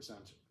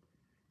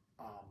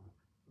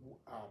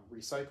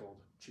 recycled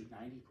to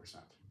 90%,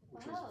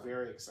 which was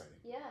very exciting.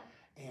 Yeah.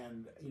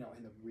 And,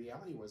 and the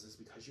reality is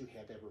because you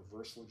had that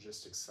reverse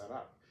logistics set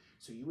up.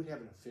 So you would have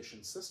an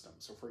efficient system.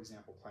 So for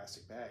example,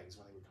 plastic bags,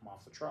 when they would come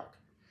off the truck,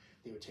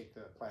 they would take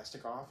the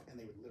plastic off and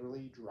they would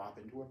literally drop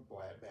into a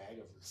bag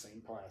of the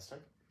same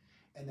plastic.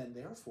 And then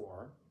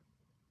therefore,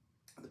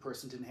 the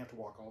person didn't have to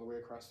walk all the way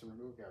across the room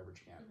to a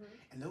garbage can.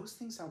 And those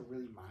things sound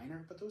really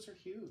minor, but those are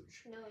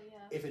huge. No,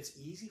 yeah. If it's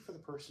easy for the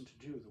person to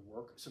do the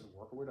work, so the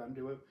worker would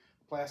undo it,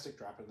 the plastic,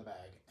 drop it in the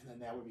bag, and then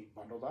that would be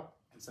bundled up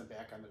and sent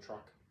back on the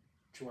truck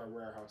to our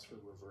warehouse for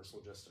reverse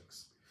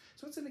logistics.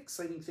 So it's an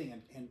exciting thing,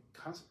 and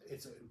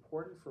it's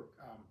important for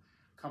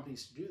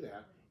companies to do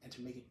that and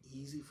to make it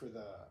easy for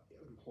the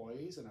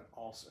employees and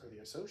also or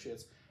the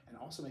associates, and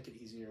also make it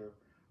easier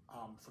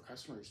for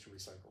customers to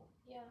recycle.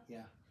 Yeah.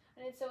 Yeah.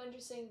 And it's so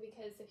interesting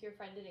because if your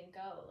friend didn't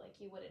go, like,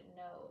 you wouldn't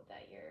know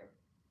that your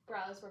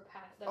bras were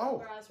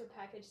bras were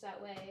packaged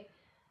that way,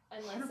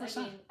 unless 100%.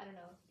 I don't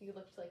know, you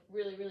looked like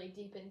really, really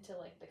deep into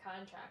like the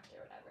contract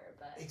or whatever.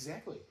 But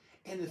exactly.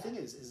 And the thing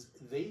is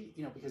they,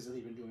 because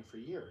they've been doing it for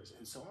years,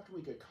 and so often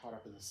we get caught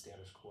up in the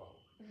status quo.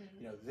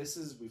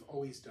 We've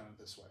always done it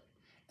this way.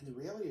 And the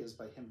reality is,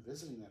 by him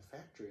visiting that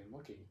factory and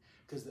looking,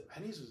 because the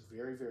Penny's was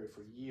very, very,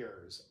 for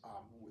years,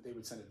 they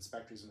would send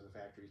inspectors into the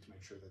factory to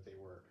make sure that they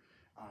were,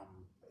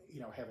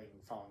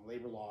 following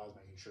labor laws,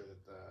 making sure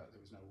that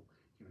there was no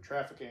human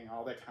trafficking,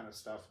 all that kind of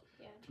stuff,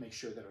 to make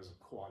sure that it was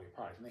a quality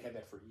product. And they had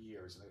that for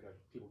years, and they'd have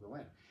people go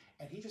in.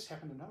 And he just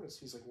happened to notice,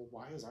 he's like, well,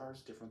 why is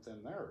ours different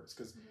than theirs?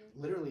 Because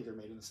literally they're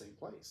made in the same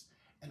place.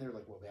 And they're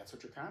like, well, that's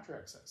what your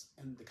contract says.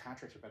 And the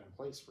contract had been in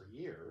place for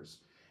years.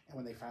 And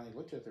when they finally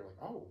looked at it, they're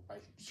like, oh, by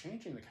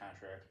changing the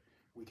contract,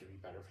 we can be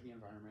better for the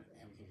environment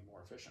and we can be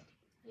more efficient.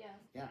 Yeah.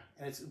 Yeah.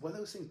 And it's one of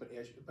those things, but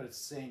it's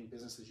saying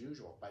business as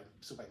usual. By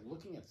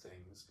looking at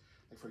things,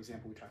 like for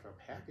example, we talked about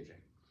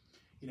packaging.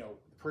 The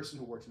person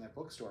who worked in that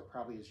bookstore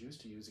probably is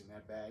used to using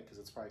that bag because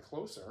it's probably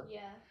closer.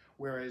 Yeah.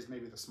 Whereas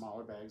maybe the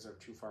smaller bags are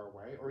too far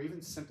away, or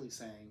even simply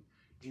saying,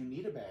 do you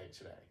need a bag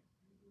today?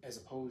 As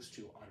opposed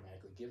to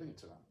automatically giving it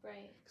to them.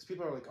 Right. Because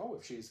people are like, oh,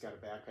 if she's got a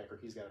backpack or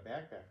he's got a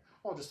backpack,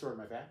 I'll just throw it in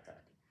my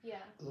backpack.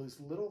 Yeah. Those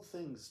little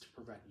things to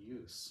prevent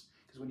use.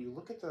 Because when you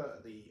look at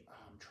the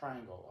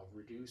triangle of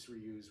reduce,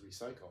 reuse,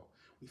 recycle,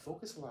 we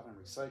focus a lot on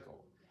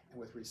recycle. And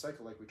with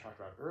recycle, like we talked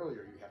about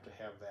earlier, you have to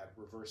have that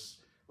reverse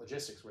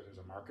logistics where there's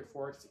a market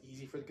for it. It's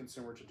easy for the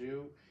consumer to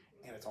do.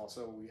 And it's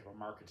also, we have a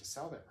market to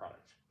sell that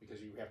product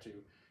because you have to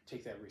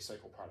take that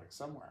recycled product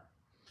somewhere.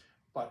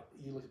 But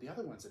you look at the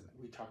other ones and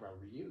we talk about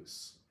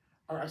reduce.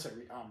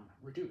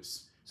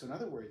 So in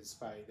other words,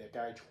 by that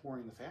guy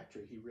touring the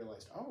factory, he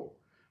realized, oh,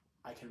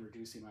 I can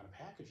reduce the amount of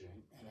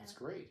packaging, and that's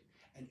great.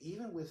 And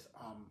even with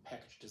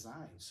package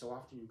design, so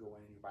often you go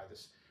in and you buy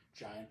this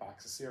giant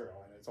box of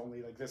cereal, and it's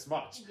only like this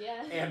much.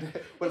 Yeah.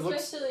 But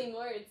especially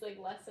more, it's like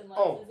less and less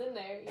is in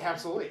there. Yeah.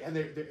 Absolutely. And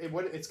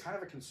it's kind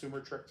of a consumer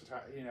trick to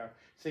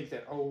think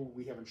that, oh,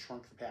 we haven't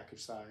shrunk the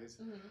package size.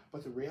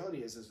 But the reality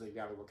is they've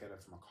got to look at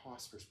it from a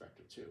cost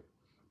perspective too.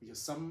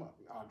 Because some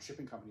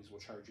shipping companies will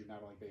charge you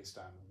not only based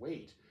on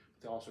weight,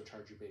 but they'll also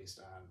charge you based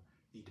on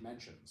the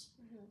dimensions.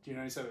 Do you know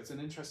what I mean? So it's an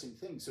interesting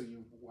thing. So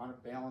you want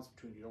to balance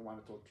between, you don't want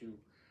it to look too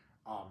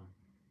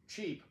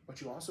cheap, but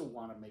you also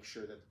want to make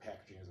sure that the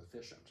packaging is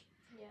efficient.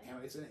 Yeah.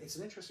 And it's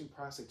an interesting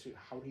process too.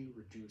 How do you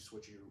reduce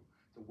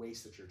the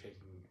waste that you're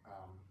taking,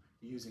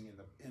 using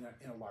in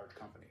a large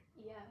company?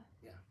 Yeah.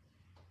 Yeah.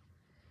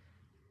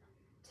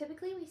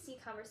 Typically, we see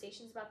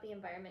conversations about the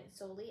environment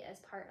solely as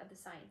part of the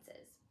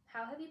sciences.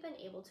 How have you been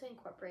able to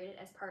incorporate it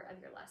as part of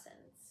your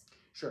lessons?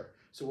 Sure.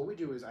 So what we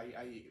do is,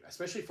 I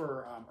especially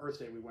for Earth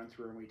Day, we went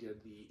through and we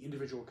did the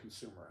individual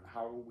consumer and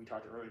how we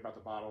talked earlier about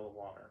the bottle of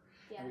water.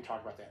 Yeah. And we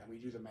talk about that, and we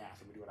do the math,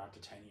 and we do it out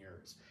to 10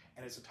 years.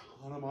 And it's a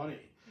ton of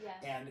money. Yeah.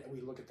 And we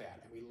look at that,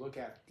 and we look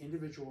at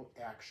individual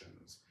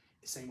actions.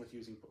 Same with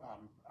using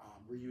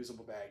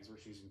reusable bags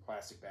versus using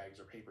plastic bags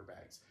or paper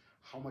bags.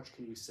 How much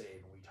can you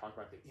save? And we talk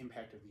about the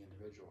impact of the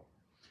individual.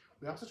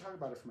 We also talk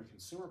about it from a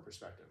consumer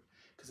perspective,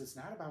 because it's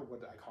not about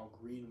what I call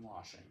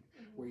greenwashing,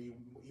 where you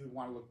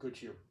want to look good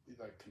to your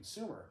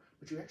consumer,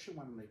 but you actually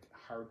want to make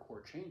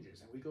hardcore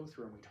changes. And we go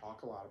through and we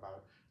talk a lot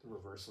about the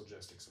reverse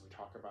logistics, and we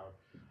talk about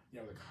the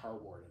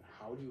cardboard, and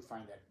how do you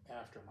find that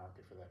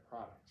aftermarket for that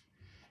product,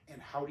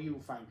 and how do you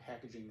find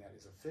packaging that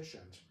is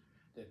efficient,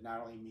 that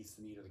not only meets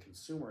the need of the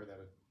consumer, that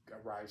it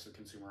arrives to the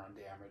consumer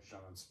undamaged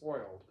and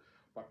unspoiled,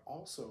 but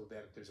also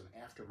that there's an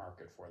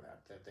aftermarket for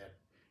that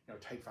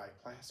type 5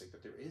 plastic,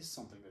 that there is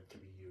something that can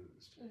be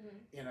used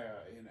in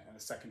a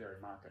secondary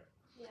market.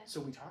 Yeah.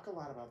 So we talk a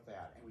lot about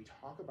that, and we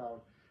talk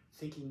about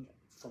thinking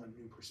from a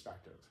new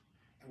perspective.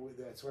 And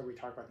that's why we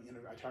talk about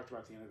I talked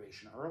about the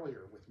innovation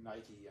earlier with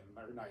Nike,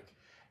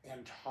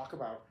 and talk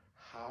about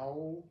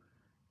how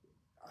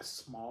a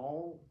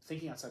small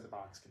thinking outside the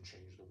box can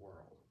change the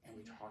world. And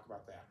we talk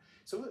about that.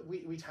 So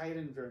we tie it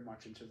in very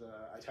much into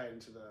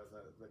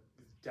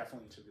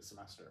definitely into the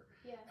semester.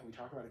 Yeah. And we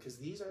talk about it because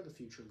these are the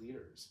future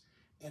leaders.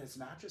 And it's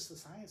not just the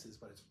sciences,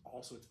 but it's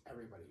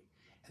everybody.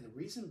 And the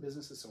reason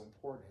business is so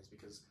important is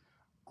because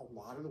a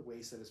lot of the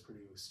waste that is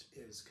produced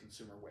is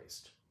consumer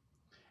waste.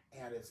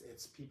 And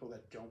it's people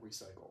that don't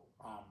recycle.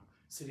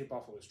 City of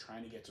Buffalo is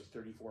trying to get to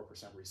 34%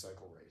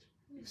 recycle rate.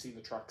 You've seen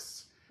the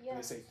trucks, and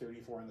they say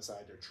 34 on the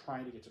side. They're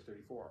trying to get to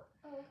 34.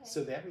 Oh, okay.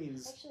 So that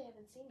means... I actually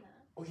haven't seen that.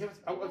 Oh, you haven't?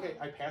 Oh, okay.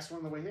 I passed one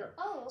on the way here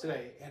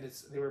today, and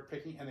they were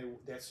picking, and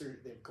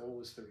their goal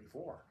is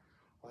 34.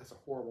 Well, that's a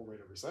horrible rate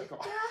of recycle.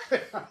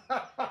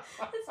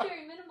 That's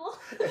very minimal.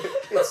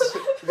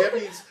 That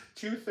means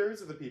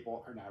 2/3 of the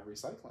people are not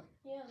recycling.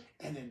 Yeah.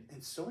 And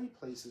in so many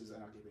places,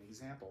 and I'll give you an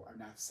example, are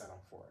not set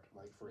up for it.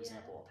 Like, for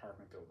example,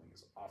 apartment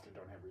buildings often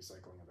don't have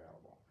recycling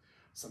available.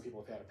 Some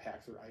people have had to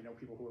pack their... I know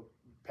people who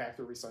pack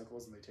their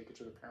recyclables and they take it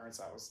to their parents'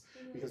 house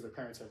because their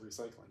parents have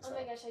recycling. Oh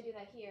my gosh, I do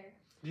that here.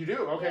 You do?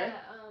 Okay.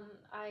 Yeah,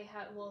 I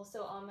have... Well,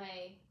 so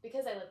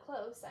because I live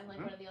close, I'm like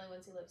one of the only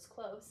ones who lives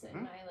close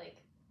in my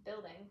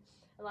building.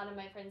 A lot of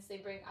my friends,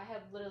 I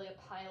have literally a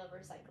pile of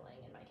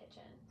recycling in my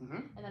kitchen,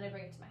 and then I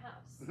bring it to my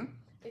house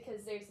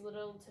because there's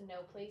little to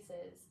no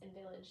places in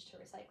Village to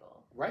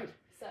recycle. Right.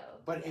 So,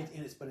 but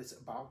it's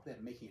about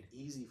that, making it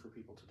easy for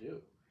people to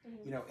do.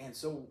 And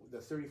so the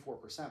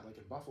 34%, like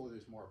in Buffalo,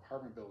 there's more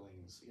apartment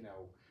buildings,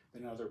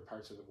 than other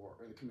parts of the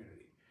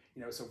community.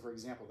 So for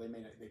example,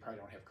 they probably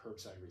don't have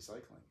curbside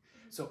recycling.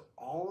 So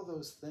all of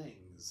those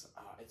things,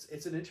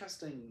 it's an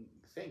interesting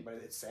thing, but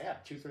it's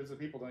sad. 2/3 of the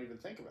people don't even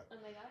think of it. Oh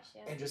my gosh,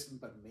 yeah. And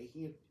but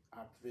making it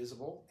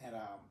visible. And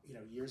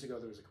years ago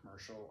there was a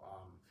commercial.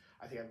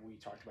 I think we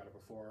talked about it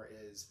before.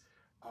 Is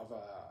of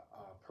a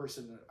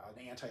person,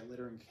 an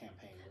anti-littering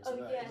campaign. It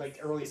was like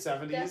early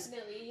 70s.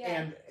 Definitely,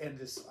 yeah. And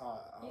this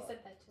you said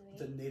that to me.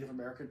 The Native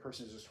American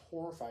person is just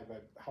horrified by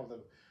how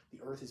the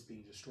earth is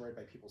being destroyed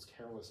by people's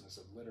carelessness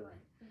of littering.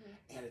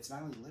 And it's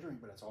not only littering,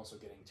 but it's also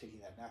taking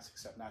that next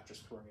step, not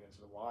just throwing it into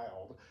the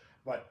wild,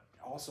 but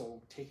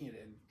also taking it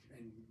and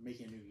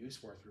making a new use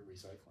for it through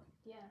recycling.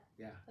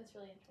 Yeah. That's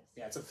really interesting.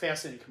 Yeah, it's a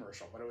fascinating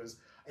commercial, but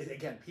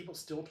again, people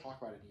still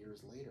talk about it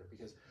years later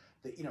because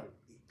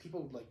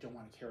people don't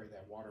want to carry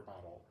that water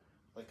bottle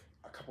like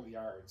a couple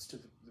yards to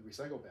the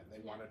recycle bin. They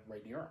want it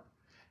right near them.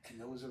 And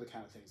those are the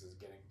kind of things that's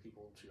getting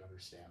people to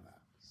understand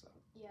that. So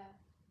yeah.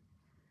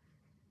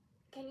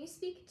 Can you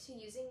speak to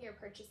using your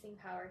purchasing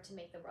power to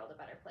make the world a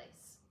better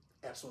place?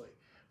 Absolutely.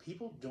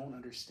 People don't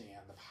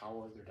understand the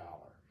power of their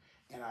dollar.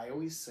 And I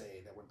always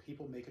say that when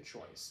people make a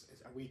choice,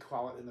 we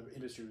call it in the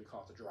industry, we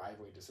call it the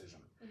driveway decision.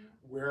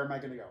 Where am I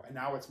going to go? And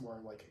now it's more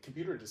like a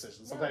computer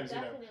decision. Sometimes,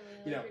 definitely.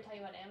 You're talking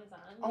about Amazon.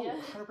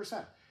 Oh,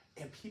 100%.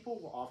 And people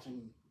will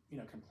often,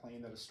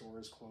 complain that a store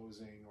is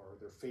closing or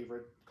their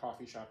favorite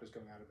coffee shop is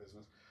going out of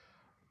business.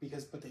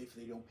 But if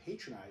they don't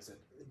patronize it,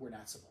 we're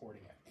not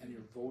supporting it. And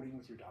you're voting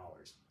with your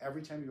dollars.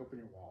 Every time you open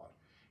your wallet,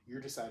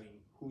 you're deciding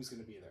who's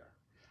going to be there.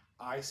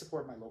 I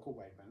support my local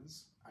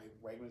Wegmans.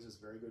 Wegmans is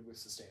very good with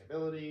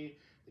sustainability.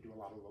 They do a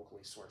lot of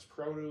locally sourced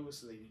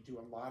produce. They do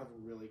a lot of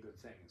really good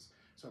things.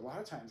 So a lot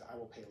of times I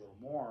will pay a little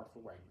more for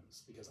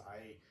Wegmans because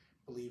I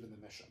believe in the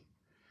mission.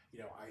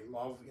 I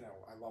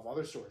love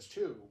other stores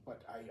too,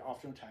 but I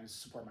oftentimes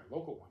support my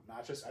local one.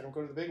 Not just, I don't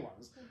go to the big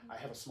ones. I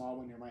have a small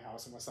one near my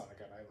house in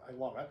Wasenica, and I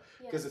love it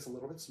because it's a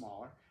little bit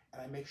smaller,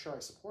 and I make sure I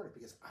support it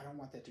because I don't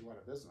want that to go out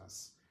of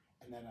business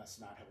and then us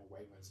not have a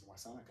Wegmans in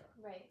Wasenica,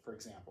 for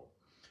example.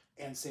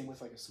 And same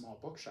with like a small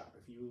bookshop.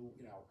 If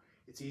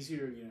it's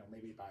easier,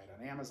 maybe buy it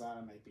on Amazon.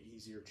 It might be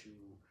easier to,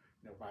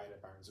 buy it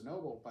at Barnes &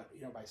 Noble. But,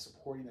 by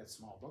supporting that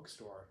small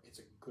bookstore, it's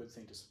a good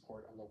thing to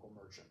support a local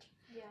merchant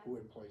who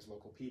employs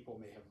local people,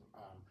 may have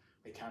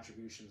make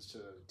contributions to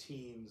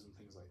teams and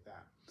things like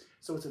that.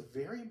 So it's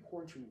very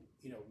important to,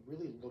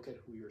 really look at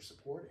who you're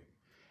supporting.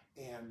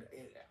 And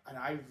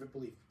I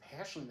believe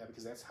passionately in that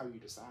because that's how you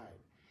decide.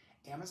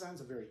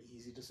 Amazon's a very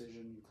easy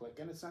decision. You click,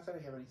 and it's not that I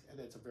have anything.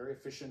 It's a very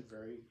efficient,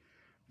 very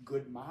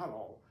good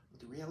model, but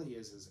the reality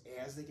is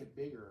as they get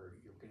bigger,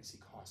 you're going to see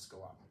costs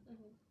go up.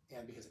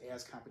 And because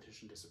as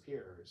competition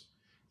disappears,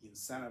 the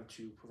incentive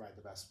to provide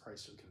the best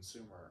price to the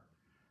consumer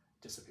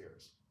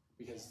disappears.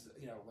 Because,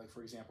 like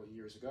for example,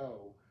 years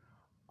ago,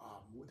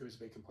 there was a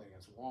big complaint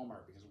against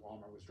Walmart because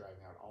Walmart was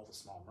driving out all the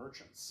small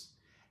merchants.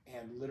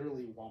 And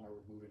literally, Walmart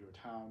would move into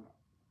a town,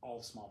 all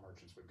the small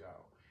merchants would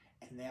go.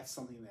 And that's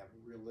something that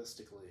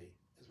realistically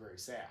is very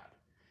sad.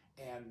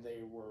 And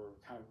they were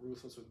kind of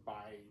ruthless with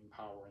buying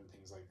power and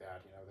things like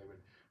that. They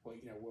would,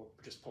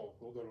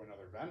 we'll go to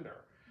another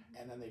vendor,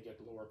 and then they get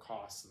lower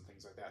costs and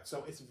things like that.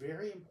 So it's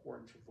very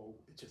important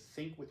to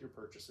think with your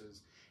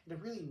purchases and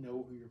to really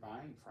know who you're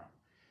buying from.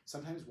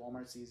 Sometimes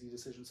Walmart's the easy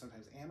decision,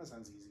 sometimes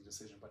Amazon's the easy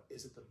decision, but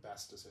is it the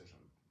best decision?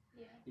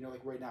 Yeah.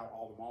 Like right now,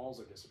 all the malls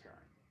are disappearing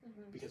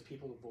because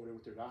people have voted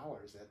with their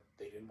dollars that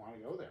they didn't want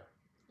to go there.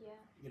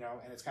 Yeah.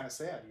 And it's kind of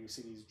sad. You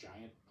see these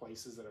giant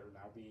places that are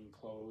now being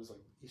closed, like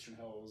Eastern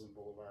Hills and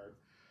Boulevard,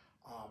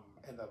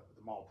 and the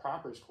mall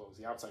proper is closed.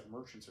 The outside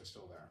merchants are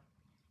still there.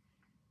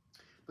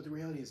 But the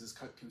reality is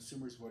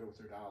consumers voted with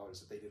their dollars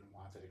that they didn't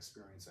want that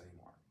experience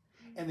anymore.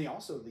 And they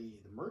also, the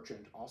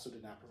merchant also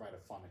did not provide a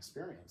fun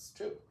experience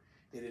too.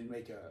 They didn't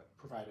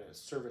provide a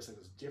service that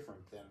was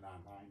different than an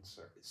online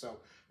service.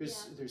 So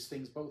there's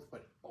things both,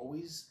 but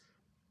always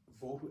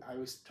vote. I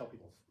always tell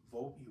people,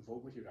 you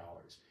vote with your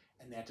dollars,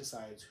 and that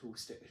decides who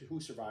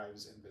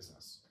survives in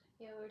business.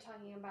 Yeah, we were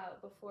talking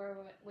about before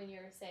when you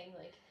were saying,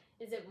 like,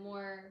 is it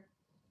more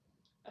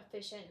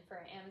efficient for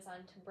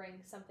Amazon to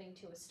bring something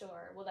to a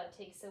store? Well, that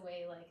takes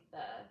away, like,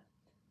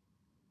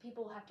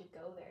 people have to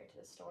go there to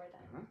the store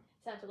then.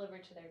 It's not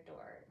delivered to their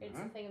door. It's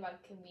a thing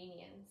about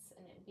convenience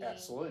and it being...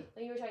 Absolutely.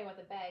 Like you were talking about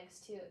the bags,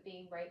 too, it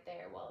being right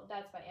there. Well,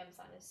 that's why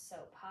Amazon is so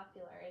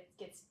popular. It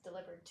gets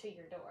delivered to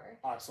your door.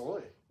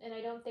 Absolutely. And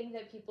I don't think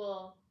that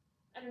people...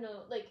 I don't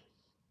know, like...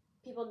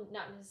 People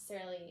not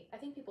necessarily... I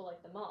think people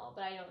like the mall,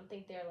 but I don't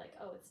think they're like,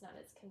 oh, it's not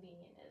as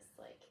convenient as,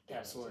 like,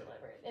 getting it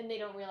delivered. And they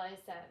don't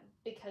realize that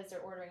because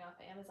they're ordering off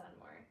of Amazon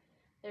more,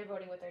 they're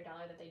voting with their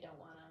dollar that they don't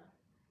want to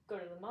go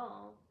to the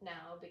mall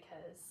now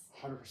because...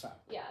 100%.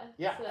 Yeah.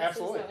 Yeah, so that's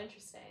absolutely. So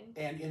interesting.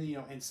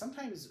 And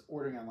sometimes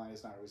ordering online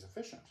is not always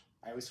efficient.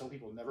 I always tell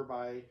people never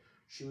buy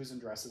shoes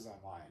and dresses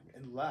online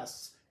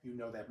unless you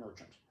know that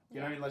merchant.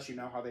 Unless you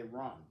know how they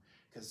run.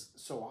 Because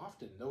so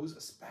often, those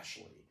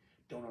especially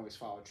don't always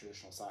follow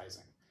traditional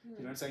sizing. You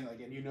know what I'm saying?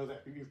 Like, and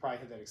that you've probably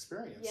had that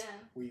experience. Yeah.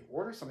 Where you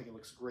order something, it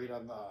looks great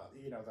on the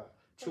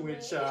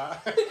 2-inch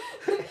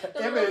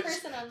image.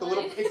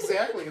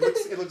 Exactly.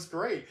 It looks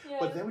great. Yeah.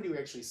 But then when you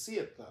actually see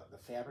it, the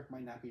fabric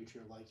might not be to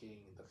your liking,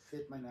 the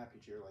fit might not be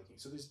to your liking.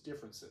 So there's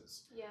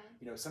differences. Yeah.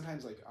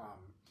 Sometimes like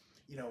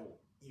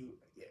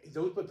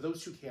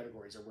those two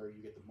categories are where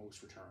you get the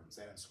most returns.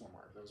 That and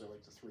swimwear. Those are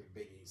like the three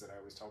biggies that I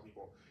always tell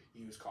people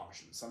use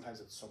caution. Sometimes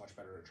it's so much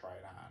better to try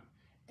it on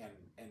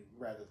and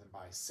rather than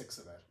buy 6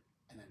 of it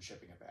and then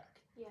shipping it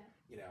back. Yeah.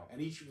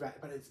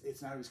 But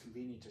it's not always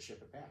convenient to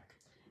ship it back.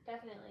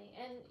 Definitely.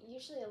 And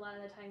usually a lot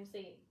of the times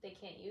they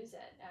can't use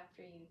it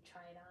after you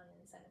try it on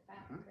and send it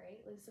back,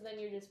 right? Like, so then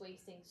you're just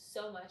wasting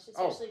so much,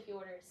 especially if you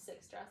order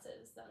 6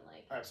 dresses, then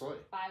like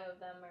absolutely 5 of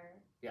them are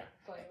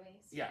going to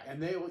waste. Yeah,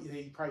 and they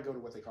probably go to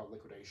what they call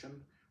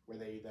liquidation, where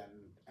they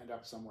then end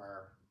up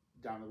somewhere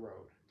down the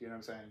road. Do you know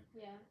what I'm saying?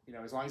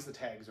 Yeah. As long as the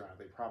tags are on it,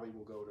 they probably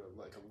will go to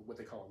like what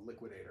they call a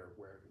liquidator,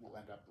 where it will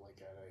end up like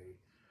at a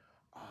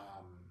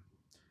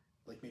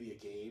like maybe a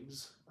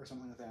Gabe's or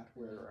something like that,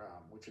 where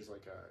which is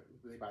like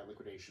they buy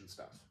liquidation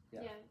stuff.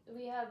 Yeah,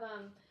 we have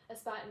a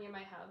spot near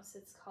my house.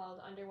 It's called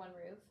Under One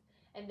Roof,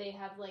 and they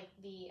have like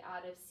the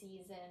out of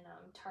season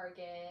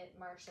Target,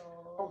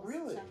 Marshalls,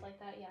 stuff like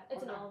that. Yeah,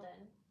 it's in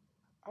Alden.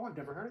 Oh, I've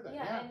never heard of that.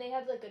 Yeah, and they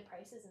have like good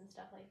prices and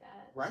stuff like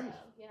that. Right. So,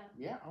 yeah.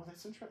 Yeah. Oh,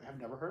 that's interesting.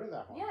 I've never heard of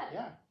that one.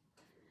 Yeah.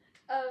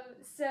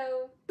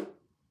 So,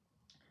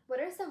 what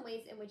are some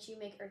ways in which you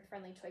make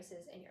earth-friendly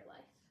choices in your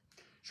life?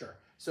 Sure.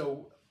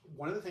 So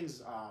one of the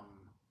things,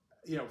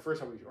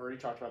 first of all, we already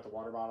talked about the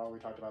water bottle. We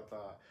talked about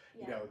the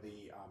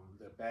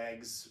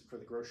bags for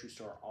the grocery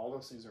store. All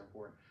those things are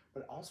important.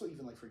 But also,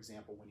 even like for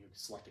example, when you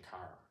select a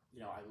car,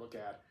 I look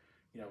at,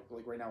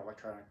 like right now,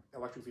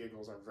 electric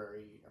vehicles are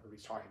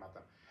everybody's talking about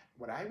them.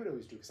 What I would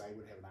always do, because I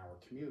would have an hour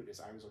commute, is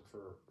I always look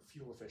for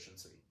fuel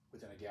efficiency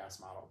within a gas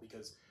model,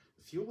 because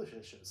the fuel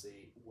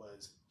efficiency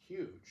was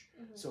huge.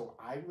 So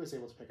I was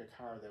able to pick a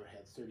car that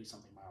had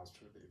 30-something miles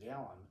to the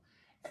gallon,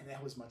 and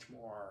that was much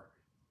more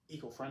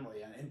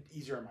eco-friendly and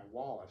easier on my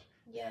wallet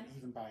than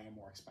even buying a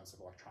more expensive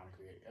electronic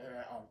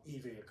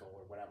e-vehicle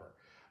or whatever.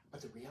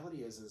 But the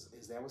reality is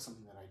that was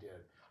something that I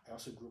did. I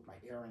also grouped my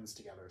errands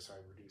together, so I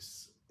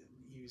reduce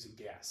using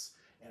gas,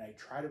 and I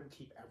try to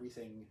keep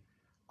everything.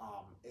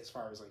 As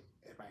far as like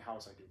at my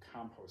house, I do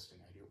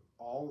composting. I do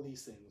all of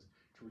these things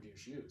to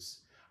reduce use.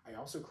 I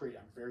also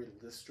I'm very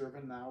list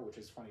driven now, which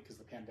is funny because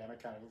the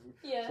pandemic kind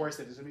of forced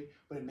it into me,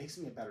 but it makes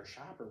me a better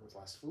shopper with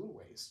less food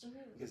waste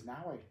because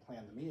now I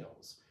plan the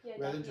meals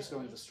rather than just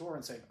going to the store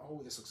and saying,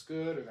 oh, this looks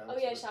good or that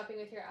looks good. Shopping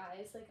with your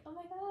eyes, like, oh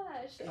my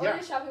gosh. Or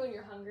you're shopping when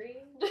you're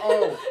hungry.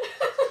 Oh,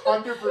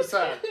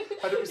 100%.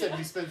 100%.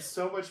 You spend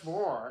so much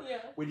more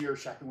when you're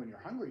shopping when you're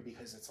hungry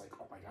because it's like,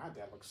 oh my God,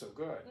 that looks so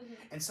good.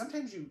 And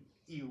sometimes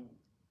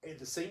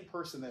the same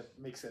person that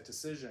makes that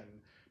decision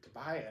to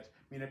buy it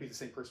may not be the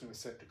same person who was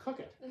set to cook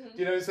it. Do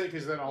you know what I'm saying?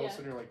 Because then all of a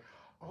sudden you're like,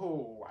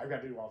 oh, I've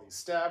got to do all these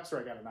steps, or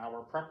I got an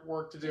hour prep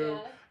work to do,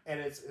 and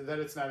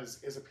it's not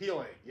as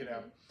appealing, you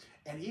know.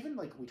 And even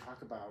like we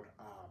talk about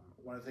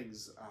one of the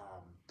things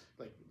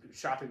like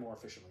shopping more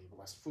efficiently,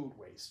 less food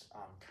waste,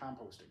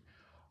 composting,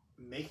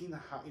 making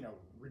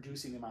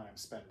reducing the amount I'm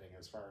spending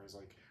as far as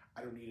like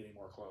I don't need any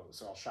more clothes,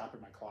 so I'll shop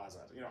in my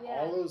closet. You know,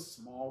 all those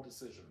small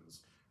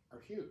decisions are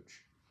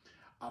huge.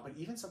 But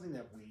even something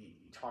that we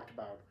talked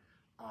about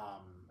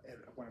at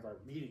one of our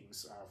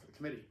meetings for the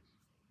committee,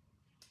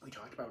 we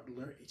talked about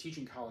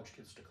teaching college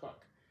kids to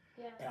cook.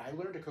 And I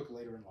learned to cook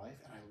later in life,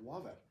 and I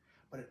love it.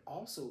 But it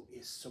also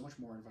is so much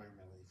more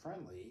environmentally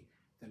friendly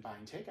than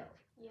buying takeout.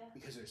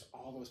 Because there's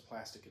all those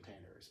plastic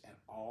containers and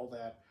all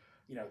that,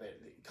 you know, that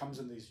it comes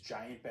in these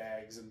giant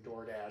bags and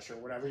DoorDash or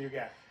whatever you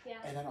get.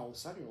 And then all of a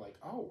sudden you're like,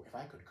 oh, if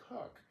I could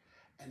cook,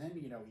 and then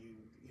you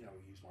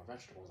use more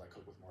vegetables. I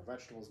cook with more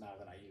vegetables now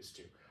than I used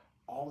to.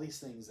 All these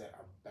things that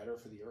are better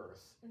for the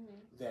earth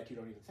that you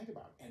don't even think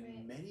about. And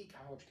many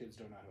college kids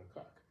don't know how to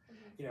cook.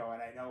 You know,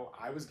 and I know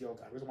I was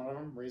guilty. I was one of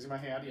them, raising my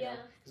hand, you know,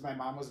 because my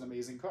mom was an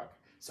amazing cook.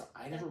 So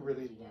I never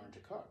really learned to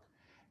cook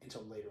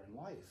until later in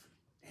life.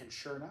 And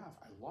sure enough,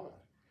 I love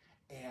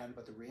it.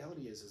 But the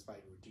reality is by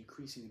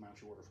decreasing the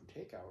amount you order from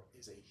takeout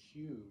is a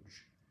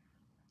huge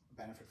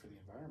benefit for the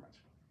environment,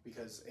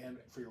 and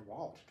for your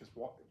wallet, because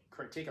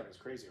takeout is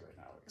crazy right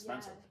now,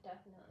 expensive. Yeah,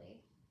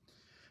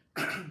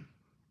 definitely.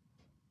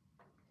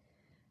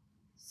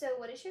 So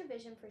what is your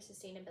vision for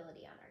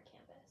sustainability on our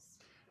campus?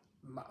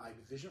 My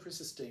vision for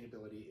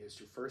sustainability is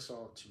to, first of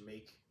all, to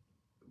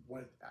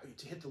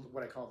hit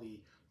what I call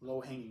the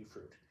low-hanging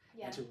fruit,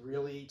 and to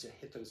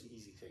hit those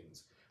easy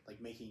things,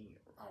 like making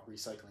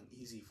recycling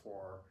easy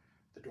for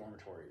the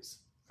dormitories,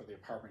 for the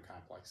apartment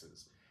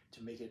complexes,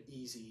 to make it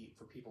easy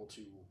for people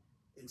to,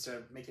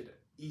 make it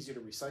easier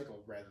to recycle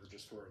rather than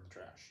just throw it in the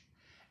trash,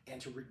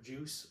 and to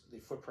reduce the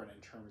footprint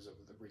in terms of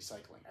the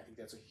recycling. I think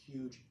that's a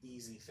huge,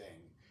 easy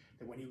thing,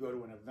 that when you go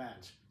to an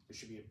event, there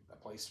should be a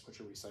place to put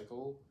your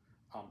recycle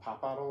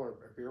pop bottle or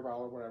beer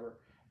bottle or whatever,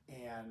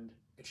 and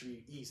it should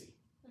be easy.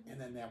 And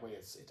then that way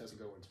it doesn't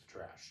go into the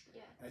trash.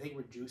 And I think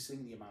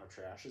reducing the amount of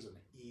trash is an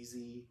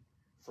easy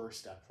first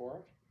step for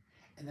it.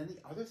 And then the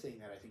other thing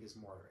that I think is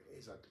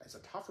a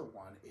tougher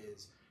one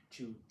is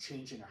to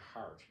changing a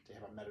heart, to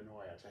have a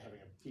metanoia, to having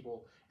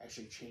people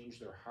actually change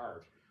their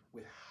heart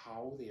with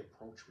how they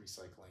approach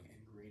recycling and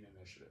green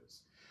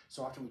initiatives.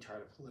 So often we try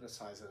to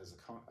politicize it as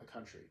a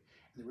country.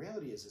 And the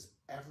reality is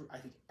I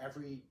think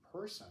every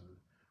person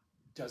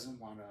doesn't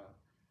want a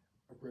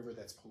river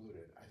that's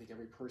polluted. I think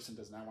every person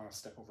does not want to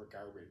step over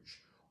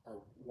garbage or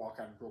walk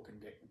on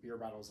broken beer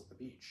bottles at the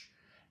beach.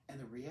 And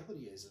the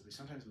reality is we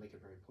sometimes make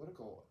it very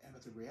political,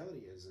 but the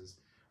reality is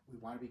we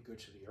want to be good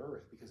to the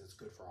earth because it's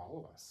good for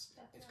all of us.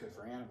 Definitely. It's good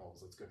for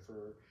animals, it's good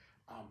for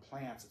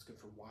plants, it's good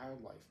for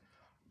wildlife,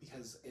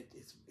 because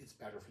it's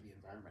better for the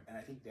environment. And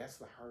I think that's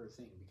the harder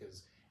thing,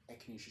 because at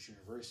Canisius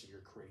University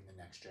you're creating the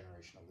next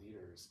generation of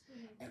leaders.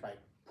 And by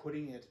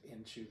putting it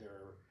into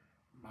their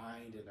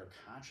mind and their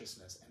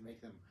consciousness and make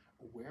them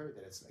aware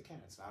that it's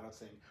not a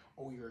thing,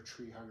 oh, you're a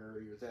tree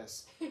hugger, you're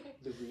this.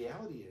 The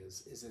reality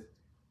is that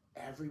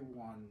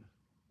everyone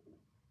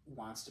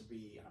wants to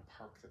be in a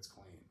park that's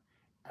clean.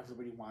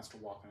 Everybody wants to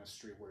walk on a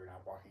street where you're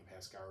not walking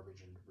past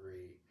garbage and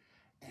debris,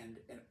 and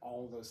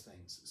all of those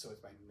things. So it's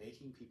by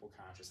making people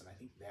conscious, and I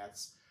think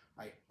that's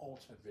my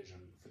ultimate vision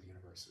for the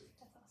university.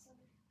 That's awesome.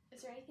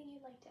 Is there anything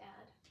you'd like to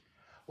add?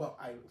 Well,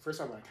 first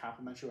of all, I want to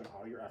compliment you on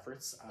all your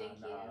efforts on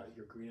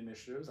your green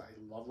initiatives. I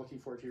love looking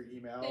forward to your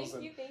emails.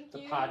 Thank you. The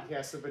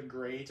podcasts have been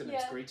great, and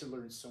it's great to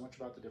learn so much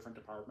about the different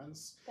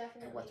departments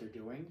and what they're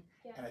doing.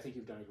 And I think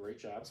you've done a great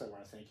job, so I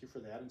want to thank you for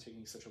that and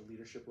taking such a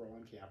leadership role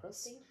on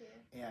campus. Thank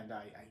you. And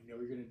I know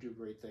you're going to do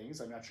great things.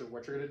 I'm not sure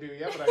what you're going to do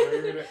yet, but I know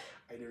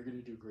you're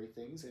going to do great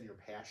things, and your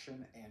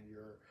passion and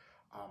your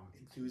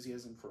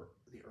enthusiasm for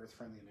the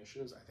earth-friendly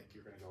initiatives, I think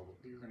you're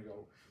going to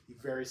go be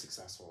very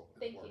successful.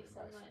 Thank you so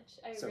much.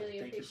 I really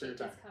appreciate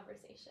this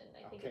conversation.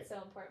 I think it's so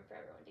important for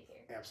everyone to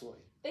hear.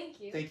 Absolutely. Thank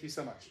you. Thank you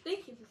so much.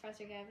 Thank you,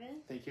 Professor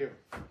Gavin. Thank you.